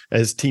or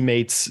as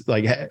teammates?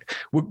 Like,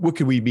 what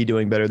could we be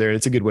doing better there? And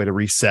it's a good way to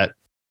reset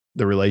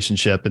the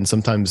relationship. And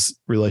sometimes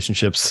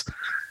relationships,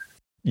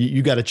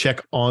 you got to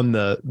check on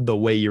the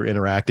way you're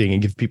interacting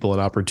and give people an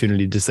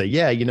opportunity to say,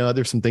 yeah,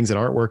 there's some things that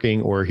aren't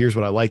working, or here's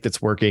what I like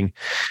that's working,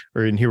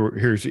 or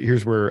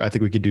here's where I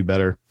think we could do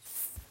better.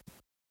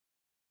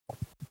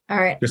 All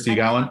right. Christy, you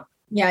got one?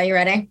 Yeah, you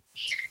ready?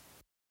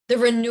 The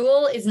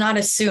renewal is not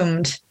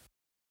assumed.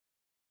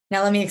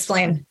 Now, let me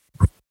explain.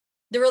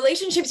 The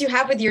relationships you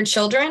have with your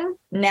children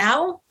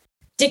now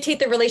dictate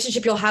the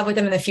relationship you'll have with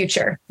them in the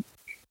future.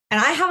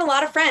 And I have a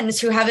lot of friends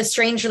who have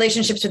estranged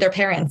relationships with their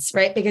parents,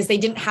 right? Because they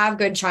didn't have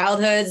good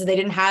childhoods.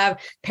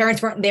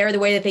 Parents weren't there the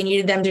way that they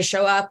needed them to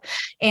show up,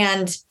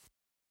 and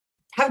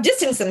have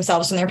distanced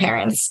themselves from their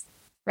parents,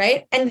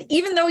 right? And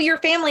even though you're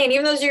family and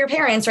even though you're your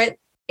parents, right?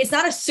 It's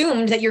not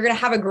assumed that you're going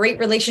to have a great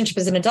relationship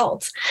as an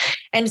adult.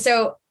 And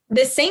so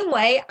the same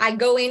way I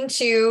go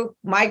into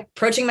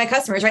approaching my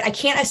customers, right? I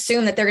can't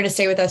assume that they're going to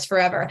stay with us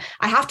forever.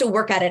 I have to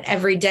work at it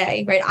every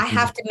day, right? I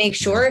have to make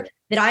sure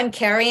that I'm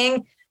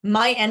carrying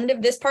my end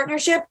of this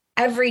partnership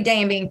every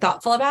day and being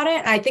thoughtful about it.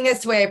 And I think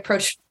that's the way I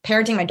approach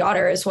parenting my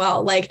daughter as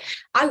well. Like,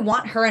 I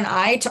want her and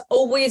I to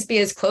always be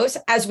as close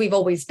as we've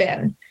always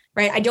been.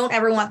 Right. I don't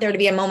ever want there to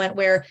be a moment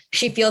where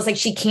she feels like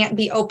she can't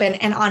be open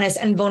and honest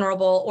and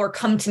vulnerable, or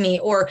come to me,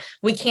 or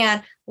we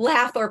can't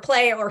laugh or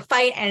play or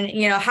fight and,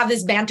 have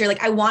this banter.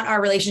 Like, I want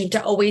our relationship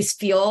to always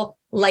feel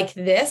like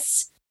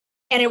this.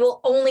 And it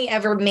will only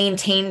ever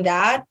maintain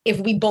that if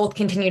we both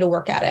continue to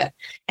work at it.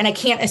 And I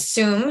can't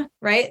assume,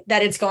 right,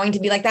 that it's going to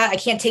be like that. I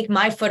can't take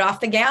my foot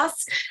off the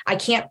gas. I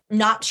can't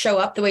not show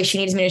up the way she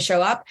needs me to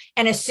show up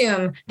and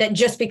assume that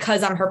just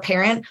because I'm her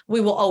parent,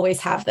 we will always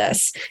have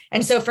this.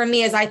 And so for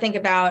me, as I think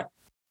about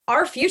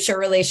our future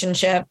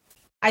relationship,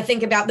 I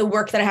think about the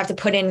work that I have to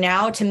put in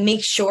now to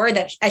make sure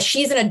that as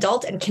she's an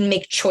adult and can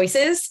make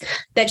choices,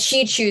 that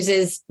she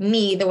chooses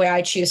me the way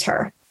I choose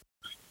her.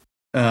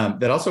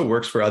 That also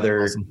works for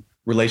other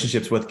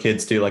relationships with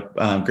kids too, like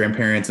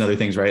grandparents and other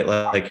things, right?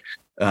 Like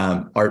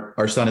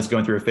our son is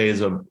going through a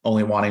phase of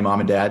only wanting mom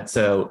and dad.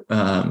 So,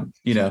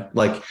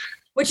 like,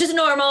 which is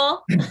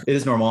normal. It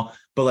is normal.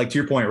 But like, to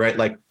your point, right?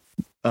 Like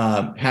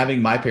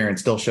having my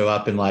parents still show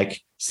up and like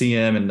see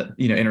him and,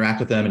 interact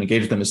with them and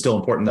engage with them is still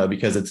important though,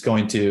 because it's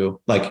going to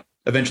like,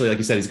 eventually, like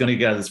you said, he's going to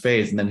get out of this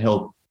phase and then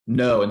he'll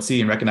know and see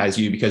and recognize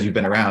you because you've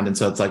been around. And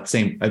so it's like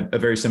a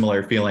very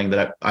similar feeling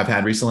that I've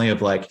had recently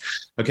of like,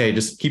 okay,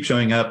 just keep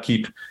showing up,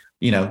 keep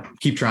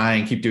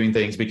trying, keep doing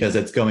things, because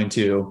it's going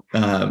to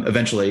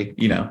eventually,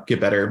 get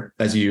better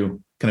as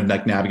you kind of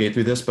like navigate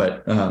through this.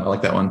 But I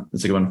like that one.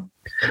 It's a good one.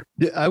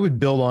 I would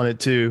build on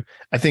it too.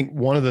 I think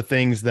one of the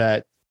things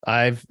that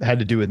I've had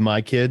to do with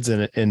my kids,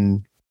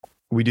 and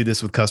we do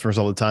this with customers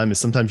all the time, is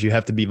sometimes you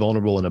have to be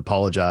vulnerable and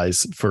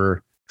apologize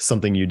for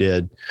something you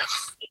did.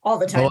 All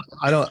the time. Well,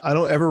 I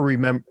don't ever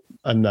remember.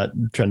 I'm not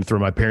trying to throw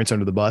my parents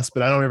under the bus,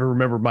 but I don't ever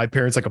remember my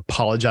parents like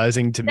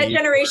apologizing to me. That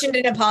generation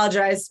didn't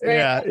apologize. Right?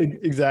 Yeah,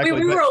 exactly.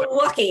 We were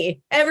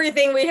lucky.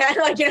 Everything we had,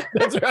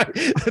 That's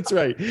right. That's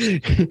right.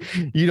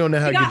 You don't know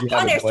how we got good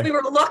punished. We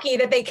were lucky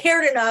that they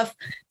cared enough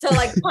to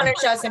like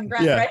punish us and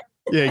yeah. right?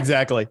 Yeah,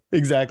 exactly.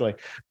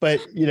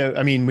 But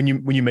I mean, when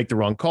you make the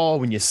wrong call,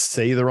 when you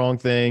say the wrong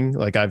thing,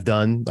 like I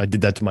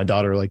did that to my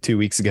daughter like 2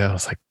 weeks ago. I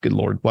was like, good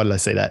Lord, why did I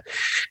say that?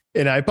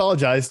 And I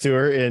apologized to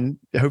her, and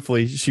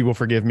hopefully she will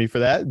forgive me for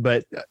that.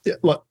 But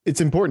look, it's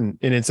important,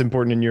 and it's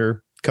important in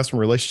your customer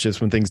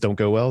relationships when things don't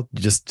go well,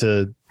 just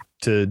to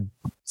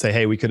say,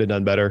 hey, we could have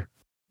done better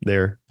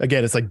there.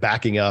 Again, it's like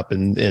backing up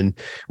and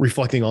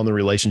reflecting on the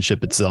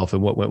relationship itself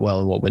and what went well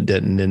and what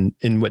didn't,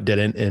 and what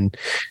didn't,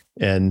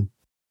 and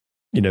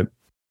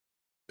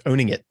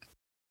owning it.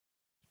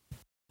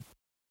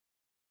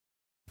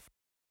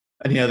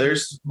 Any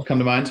others come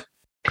to mind?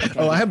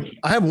 Oh,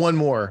 I have one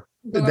more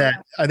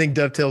that I think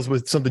dovetails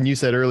with something you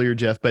said earlier,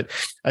 Jeff, but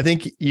I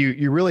think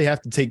you really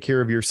have to take care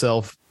of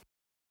yourself.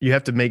 You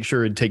have to make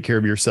sure and take care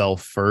of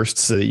yourself first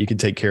so that you can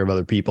take care of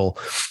other people.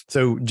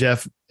 So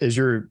Jeff, as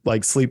you're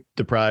like sleep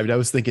deprived, I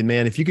was thinking,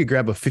 man, if you could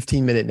grab a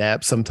 15-minute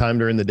nap sometime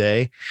during the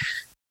day,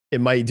 it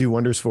might do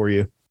wonders for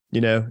you,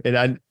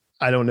 and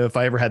I don't know if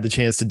I ever had the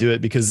chance to do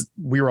it because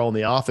we were all in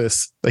the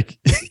office. Like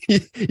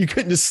you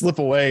couldn't just slip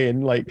away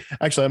and like,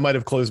 actually I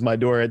might've closed my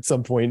door at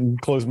some point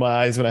and closed my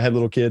eyes when I had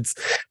little kids,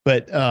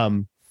 but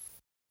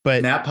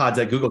nap pods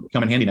at Google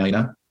come in handy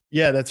now,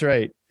 Yeah, that's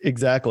right.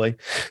 Exactly.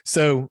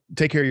 So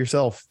take care of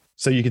yourself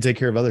so you can take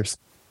care of others.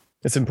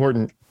 It's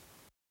important.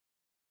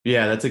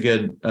 Yeah, that's a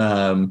good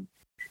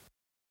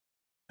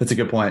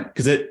point.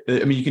 Cause you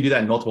can do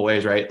that in multiple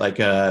ways, right? Like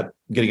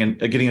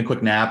getting a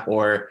quick nap,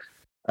 or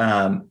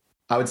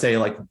I would say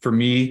like for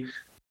me,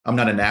 I'm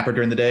not a napper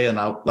during the day, and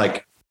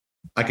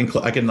I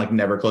can like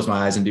never close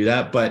my eyes and do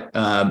that. But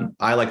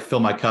I like fill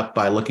my cup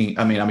by looking.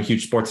 I mean, I'm a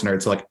huge sports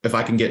nerd, so like if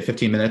I can get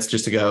 15 minutes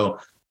just to go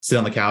sit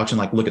on the couch and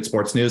like look at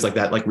sports news, like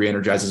that like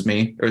re-energizes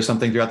me or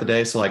something throughout the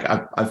day. So like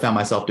I've found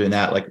myself doing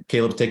that. Like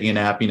Caleb's taking a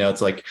nap,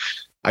 it's like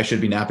I should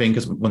be napping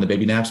because when the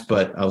baby naps,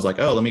 but I was like,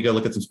 oh, let me go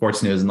look at some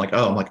sports news, and like,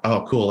 oh, I'm like,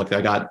 oh, cool. Like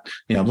I got,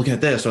 I'm looking at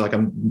this, or like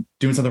I'm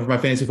doing something for my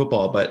fantasy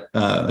football, but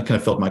I kind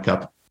of filled my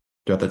cup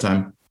throughout that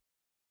time.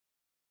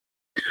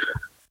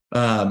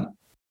 All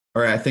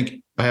right. I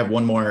think I have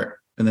one more,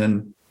 and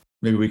then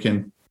maybe we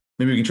can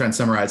try and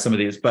summarize some of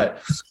these,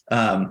 but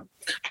the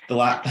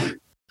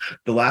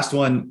last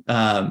one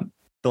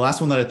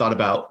that I thought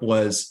about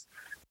was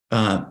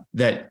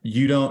that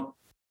you don't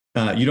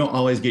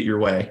always get your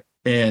way.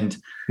 And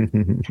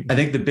I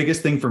think the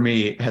biggest thing for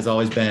me has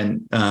always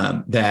been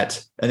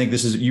that I think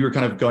you were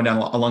kind of going down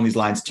along these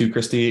lines too,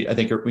 Christy. I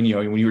think when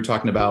you were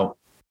talking about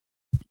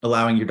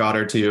allowing your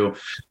daughter to,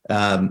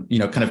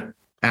 kind of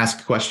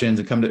ask questions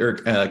and come to, or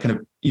kind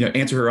of,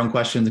 answer her own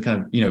questions and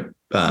kind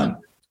of,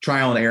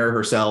 trial and error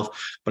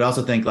herself. But I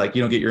also think like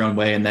you don't get your own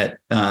way, and that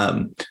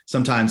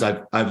sometimes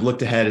I've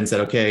looked ahead and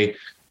said, okay,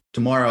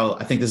 tomorrow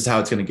I think this is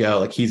how it's going to go.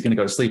 Like he's going to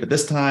go to sleep at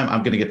this time.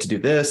 I'm going to get to do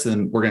this,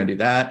 and we're going to do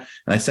that.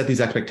 And I set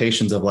these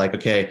expectations of like,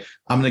 okay,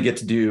 I'm going to get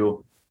to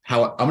do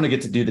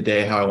the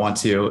day how I want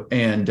to.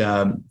 And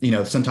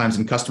sometimes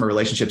in customer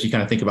relationships, you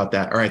kind of think about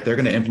that. All right, they're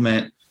going to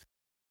implement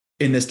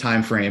in this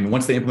time frame. And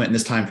once they implement in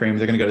this time frame,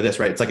 they're going to go to this,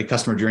 right? It's like a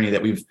customer journey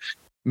that we've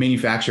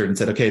manufactured and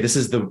said, okay, this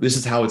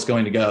is how it's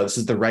going to go. This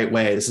is the right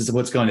way. This is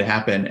what's going to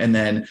happen. And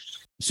then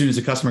as soon as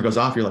the customer goes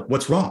off, you're like,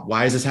 what's wrong?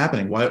 Why is this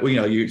happening? Why,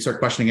 you start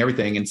questioning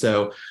everything. And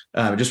so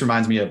it just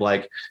reminds me of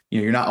like,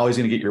 you're not always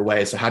going to get your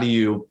way. So how do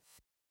you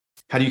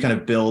kind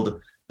of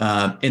build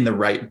in the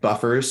right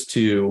buffers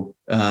to,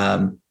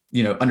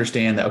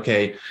 understand that,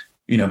 okay,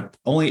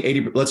 only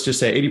 80, let's just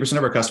say 80%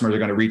 of our customers are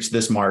going to reach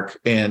this mark.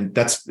 And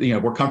that's,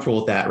 we're comfortable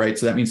with that, right?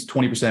 So that means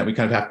 20% we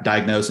kind of have to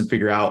diagnose and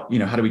figure out,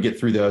 how do we get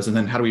through those? And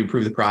then how do we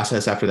improve the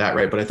process after that,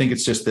 right? But I think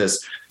it's just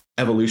this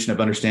evolution of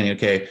understanding,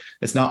 okay,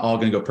 it's not all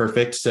going to go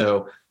perfect.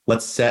 So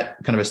let's set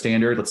kind of a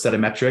standard, let's set a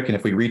metric. And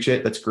if we reach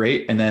it, that's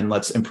great. And then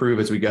let's improve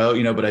as we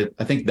go, but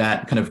I think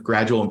that kind of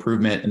gradual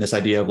improvement and this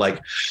idea of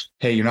like,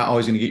 hey, you're not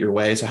always going to get your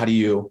way. So how do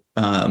you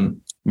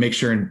make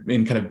sure and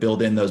kind of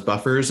build in those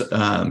buffers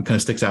kind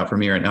of sticks out for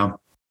me right now.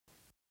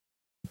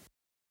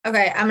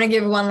 Okay. I'm going to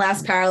give one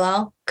last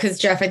parallel because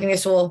Jeff, I think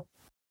this will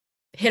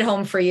hit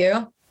home for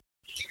you.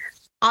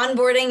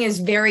 Onboarding is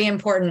very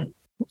important.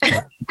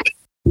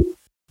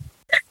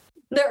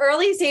 The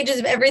early stages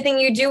of everything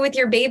you do with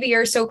your baby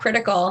are so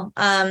critical,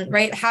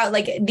 right? How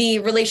like the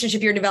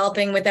relationship you're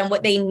developing with them,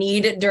 what they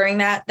need during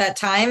that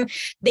time,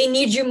 they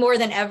need you more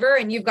than ever,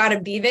 and you've got to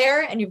be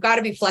there and you've got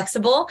to be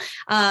flexible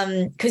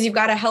because you've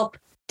got to help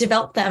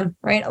develop them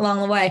right along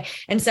the way.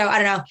 And so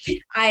I don't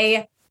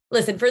know.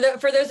 Listen, for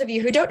those of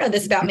you who don't know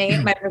this about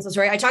me, my personal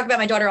story, I talk about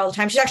my daughter all the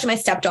time. She's actually my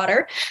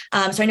stepdaughter.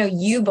 So I know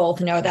you both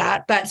know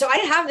that. But so I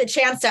didn't have the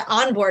chance to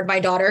onboard my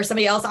daughter.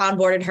 Somebody else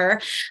onboarded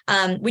her.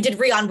 We did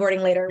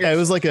re-onboarding later. Yeah, it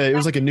was like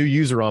a new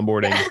user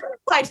onboarding.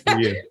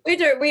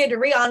 We had to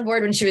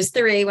re-onboard when she was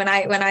 3 when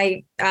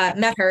I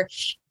met her.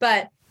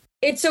 But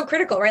it's so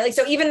critical, right? Like,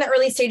 so even the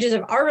early stages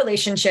of our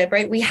relationship,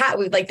 right?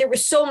 There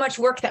was so much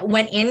work that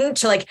went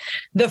into like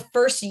the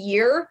first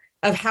year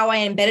of how I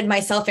embedded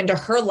myself into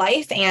her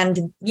life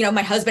and,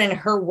 my husband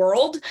and her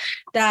world,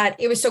 that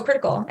it was so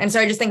critical. And so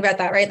I just think about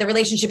that, right? The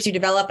relationships you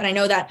develop. And I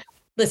know that,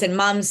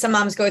 listen, some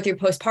moms go through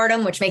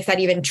postpartum, which makes that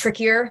even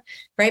trickier,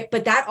 right?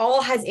 But that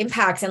all has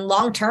impacts and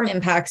long-term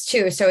impacts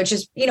too. So it's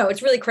just,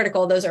 it's really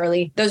critical, those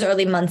early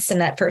months in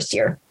that first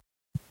year.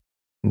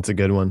 It's a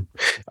good one.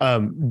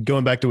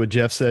 Going back to what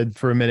Jeff said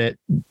for a minute,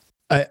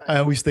 I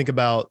always think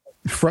about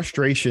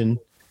frustration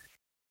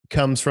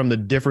comes from the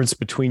difference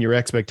between your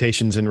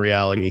expectations and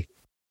reality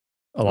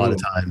a lot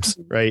of times,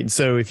 right?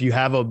 So if you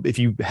have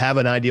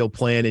an ideal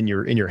plan in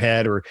your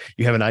head, or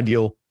you have an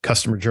ideal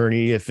customer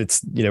journey, if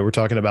it's, we're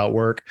talking about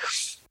work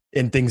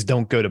and things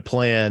don't go to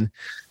plan,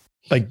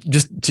 like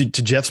just to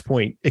Jeff's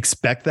point,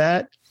 expect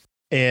that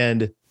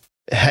and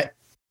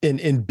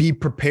be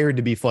prepared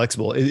to be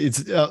flexible.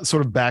 It's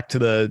sort of back to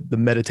the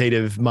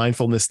meditative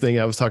mindfulness thing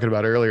I was talking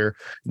about earlier.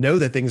 Know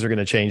that things are going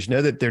to change,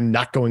 know that they're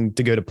not going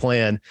to go to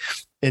plan,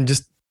 and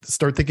just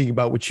start thinking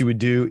about what you would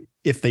do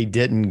if they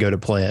didn't go to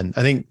plan.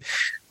 I think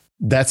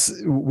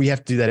we have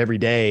to do that every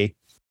day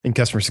in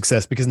customer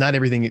success, because not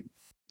everything,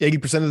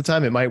 80% of the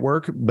time it might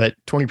work, but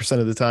 20%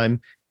 of the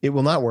time it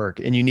will not work.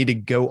 And you need to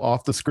go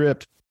off the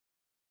script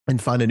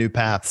and find a new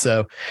path.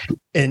 So,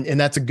 and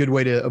that's a good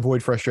way to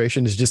avoid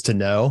frustration, is just to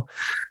know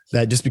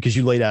that just because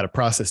you laid out a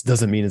process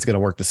doesn't mean it's going to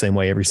work the same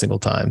way every single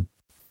time.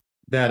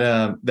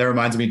 That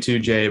reminds me too,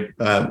 Jay.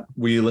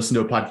 We listened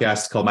to a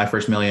podcast called My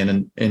First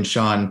Million, and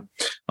Sean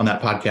on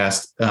that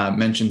podcast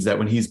mentions that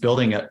when he's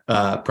building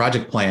a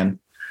project plan,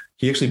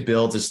 he actually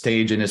builds a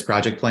stage in his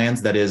project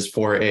plans that is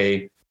for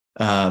a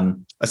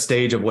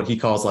stage of what he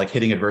calls like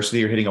hitting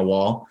adversity or hitting a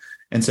wall.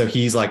 And so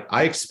he's like,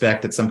 I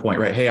expect at some point,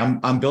 right? Hey,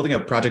 I'm building a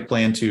project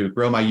plan to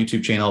grow my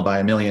YouTube channel by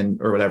 1 million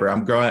or whatever.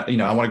 I'm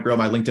growing, I want to grow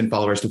my LinkedIn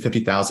followers to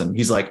 50,000.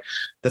 He's like,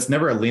 that's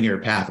never a linear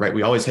path, right?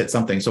 We always hit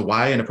something. So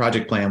why in a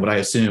project plan would I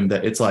assume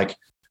that it's like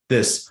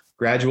this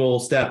gradual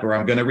step where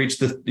I'm going to reach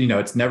the,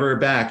 it's never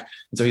back.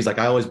 And so he's like,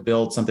 I always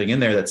build something in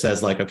there that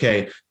says like,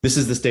 okay, this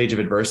is the stage of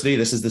adversity.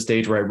 This is the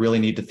stage where I really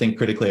need to think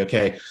critically.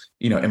 Okay,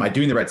 am I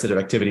doing the right set of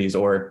activities,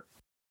 or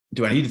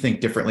do I need to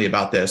think differently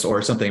about this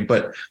or something?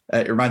 But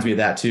it reminds me of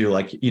that too.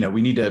 Like,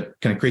 we need to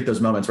kind of create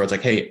those moments where it's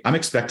like, hey, I'm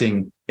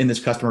expecting in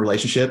this customer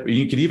relationship,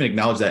 you could even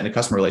acknowledge that in a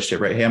customer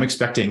relationship, right? Hey, I'm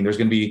expecting there's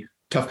going to be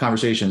tough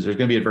conversations. There's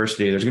going to be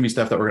adversity. There's going to be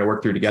stuff that we're going to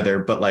work through together.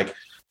 But like,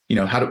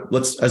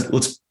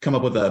 let's come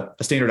up with a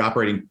standard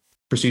operating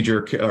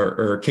procedure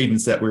or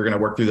cadence that we're going to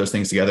work through those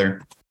things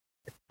together.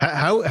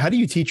 How do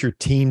you teach your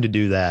team to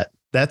do that?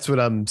 That's what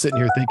I'm sitting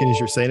here thinking as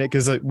you're saying it,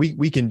 because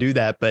we can do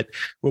that. But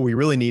what we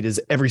really need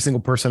is every single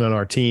person on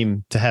our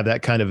team to have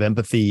that kind of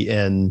empathy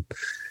and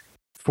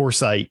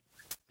foresight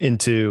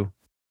into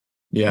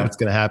what's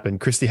going to happen.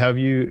 Christy, have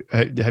you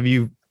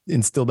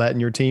instilled that in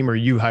your team, or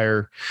you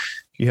have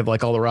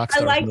like all the rock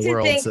stars in the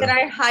world? I like to think that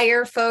I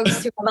hire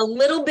folks who have a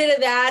little bit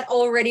of that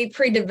already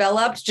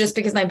pre-developed, just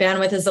because my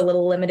bandwidth is a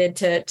little limited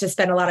to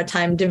spend a lot of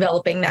time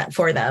developing that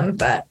for them.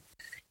 But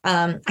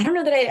I don't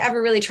know that I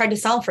ever really tried to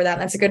solve for that.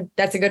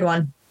 That's a good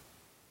one.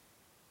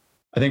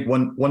 I think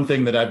one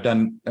thing that I've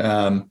done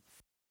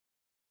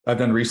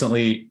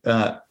recently,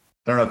 I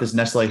don't know if this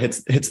necessarily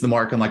hits the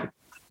mark on like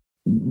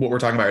what we're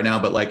talking about right now,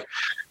 but like,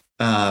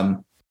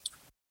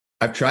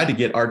 I've tried to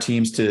get our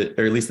teams to,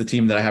 or at least the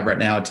team that I have right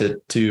now,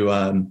 to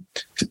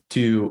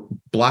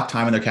block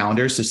time in their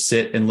calendars to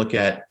sit and look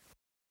at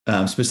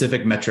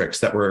specific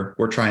metrics that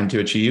we're trying to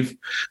achieve,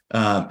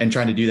 and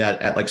trying to do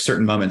that at like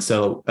certain moments.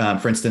 So,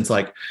 for instance,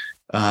 like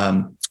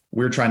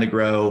we're trying to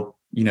grow,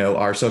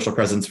 our social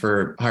presence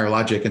for Higher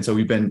Logic, and so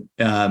we've been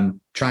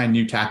trying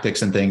new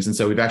tactics and things. And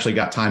so we've actually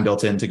got time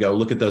built in to go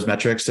look at those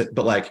metrics,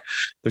 but like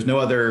there's no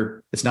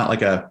other, it's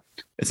not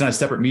a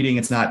separate meeting.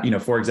 It's not,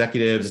 for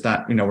executives. It's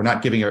not, we're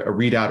not giving a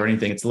readout or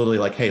anything. It's literally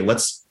like, hey,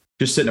 let's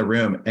just sit in a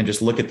room and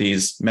just look at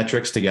these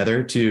metrics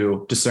together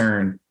to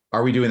discern,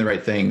 are we doing the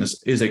right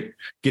things? Is it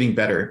getting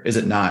better? Is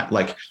it not?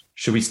 Like,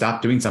 should we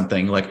stop doing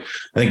something? Like,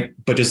 I think,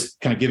 but just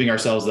kind of giving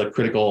ourselves the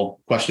critical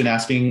question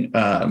asking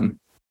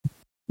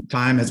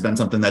time has been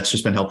something that's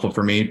just been helpful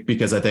for me,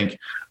 because I think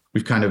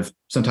we've kind of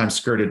sometimes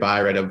skirted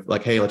by, right, of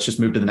like, hey, let's just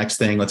move to the next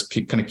thing. Let's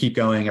keep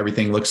going.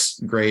 Everything looks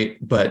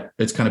great, but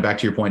it's kind of back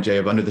to your point, Jay,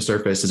 of under the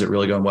surface, is it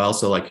really going well?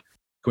 So like, can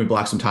we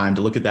block some time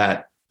to look at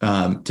that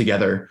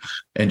together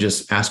and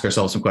just ask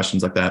ourselves some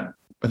questions like that?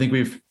 I think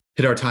we've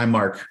hit our time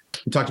mark.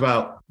 We talked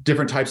about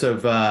different types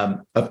of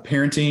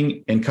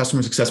parenting and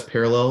customer success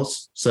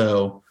parallels.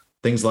 So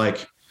things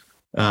like,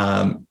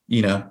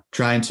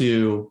 trying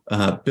to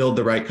build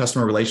the right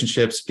customer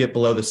relationships, get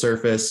below the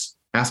surface,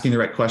 asking the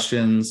right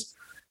questions,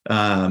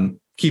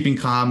 keeping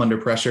calm under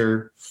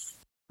pressure.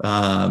 So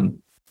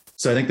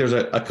I think there's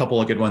a couple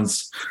of good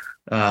ones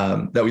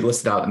that we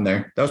listed out in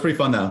there. That was pretty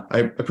fun though. I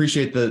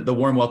appreciate the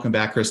warm welcome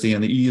back, Christy,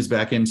 and the ease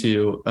back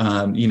into,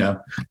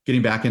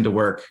 getting back into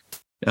work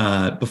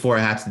before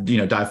I had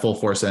to, dive full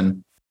force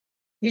in.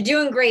 You're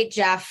doing great,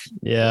 Jeff.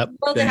 Yeah.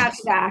 Well to have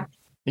you back.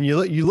 And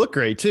you look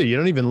great too. You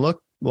don't even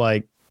look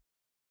like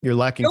you're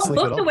lacking sleep at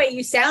all. Don't look the way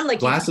you sound like.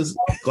 Glasses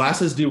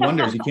do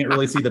wonders. You can't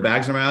really see the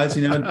bags in my eyes.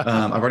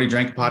 I've already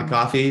drank a pot of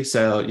coffee,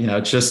 so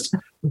it's just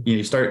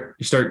you start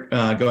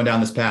going down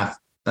this path.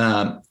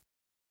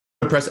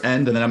 Press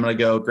end, and then I'm going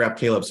to go grab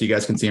Caleb so you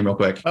guys can see him real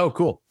quick. Oh,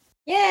 cool!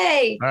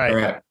 Yay! All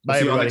right. Bye,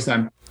 see you all next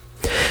time.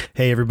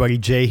 Hey, everybody.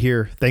 Jay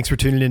here. Thanks for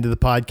tuning into the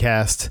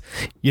podcast.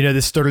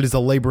 This started as a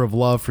labor of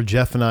love for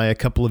Jeff and I a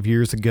couple of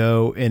years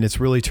ago, and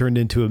it's really turned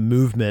into a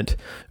movement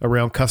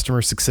around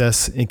customer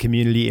success and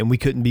community, and we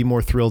couldn't be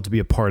more thrilled to be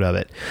a part of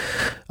it.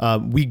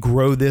 We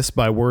grow this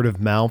by word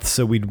of mouth,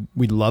 so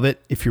we'd love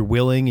it if you're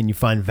willing and you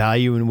find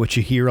value in what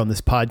you hear on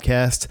this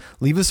podcast.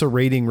 Leave us a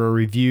rating or a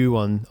review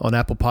on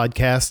Apple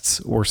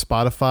Podcasts or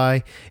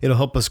Spotify. It'll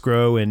help us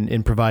grow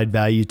and provide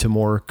value to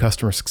more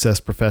customer success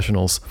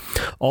professionals.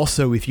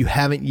 Also, if you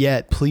haven't yet,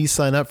 please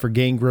sign up for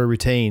Gain, Grow,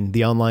 Retain,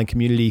 the online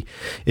community.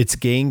 It's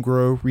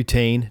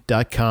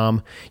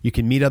gaingrowretain.com. You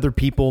can meet other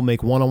people,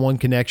 make one-on-one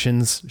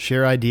connections,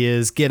 share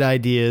ideas, get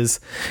ideas,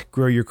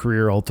 grow your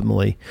career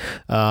ultimately.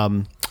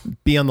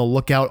 Be on the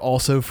lookout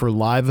also for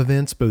live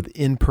events, both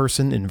in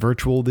person and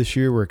virtual this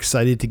year. We're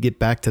excited to get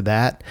back to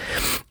that.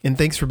 And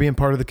thanks for being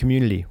part of the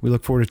community. We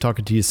look forward to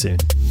talking to you soon.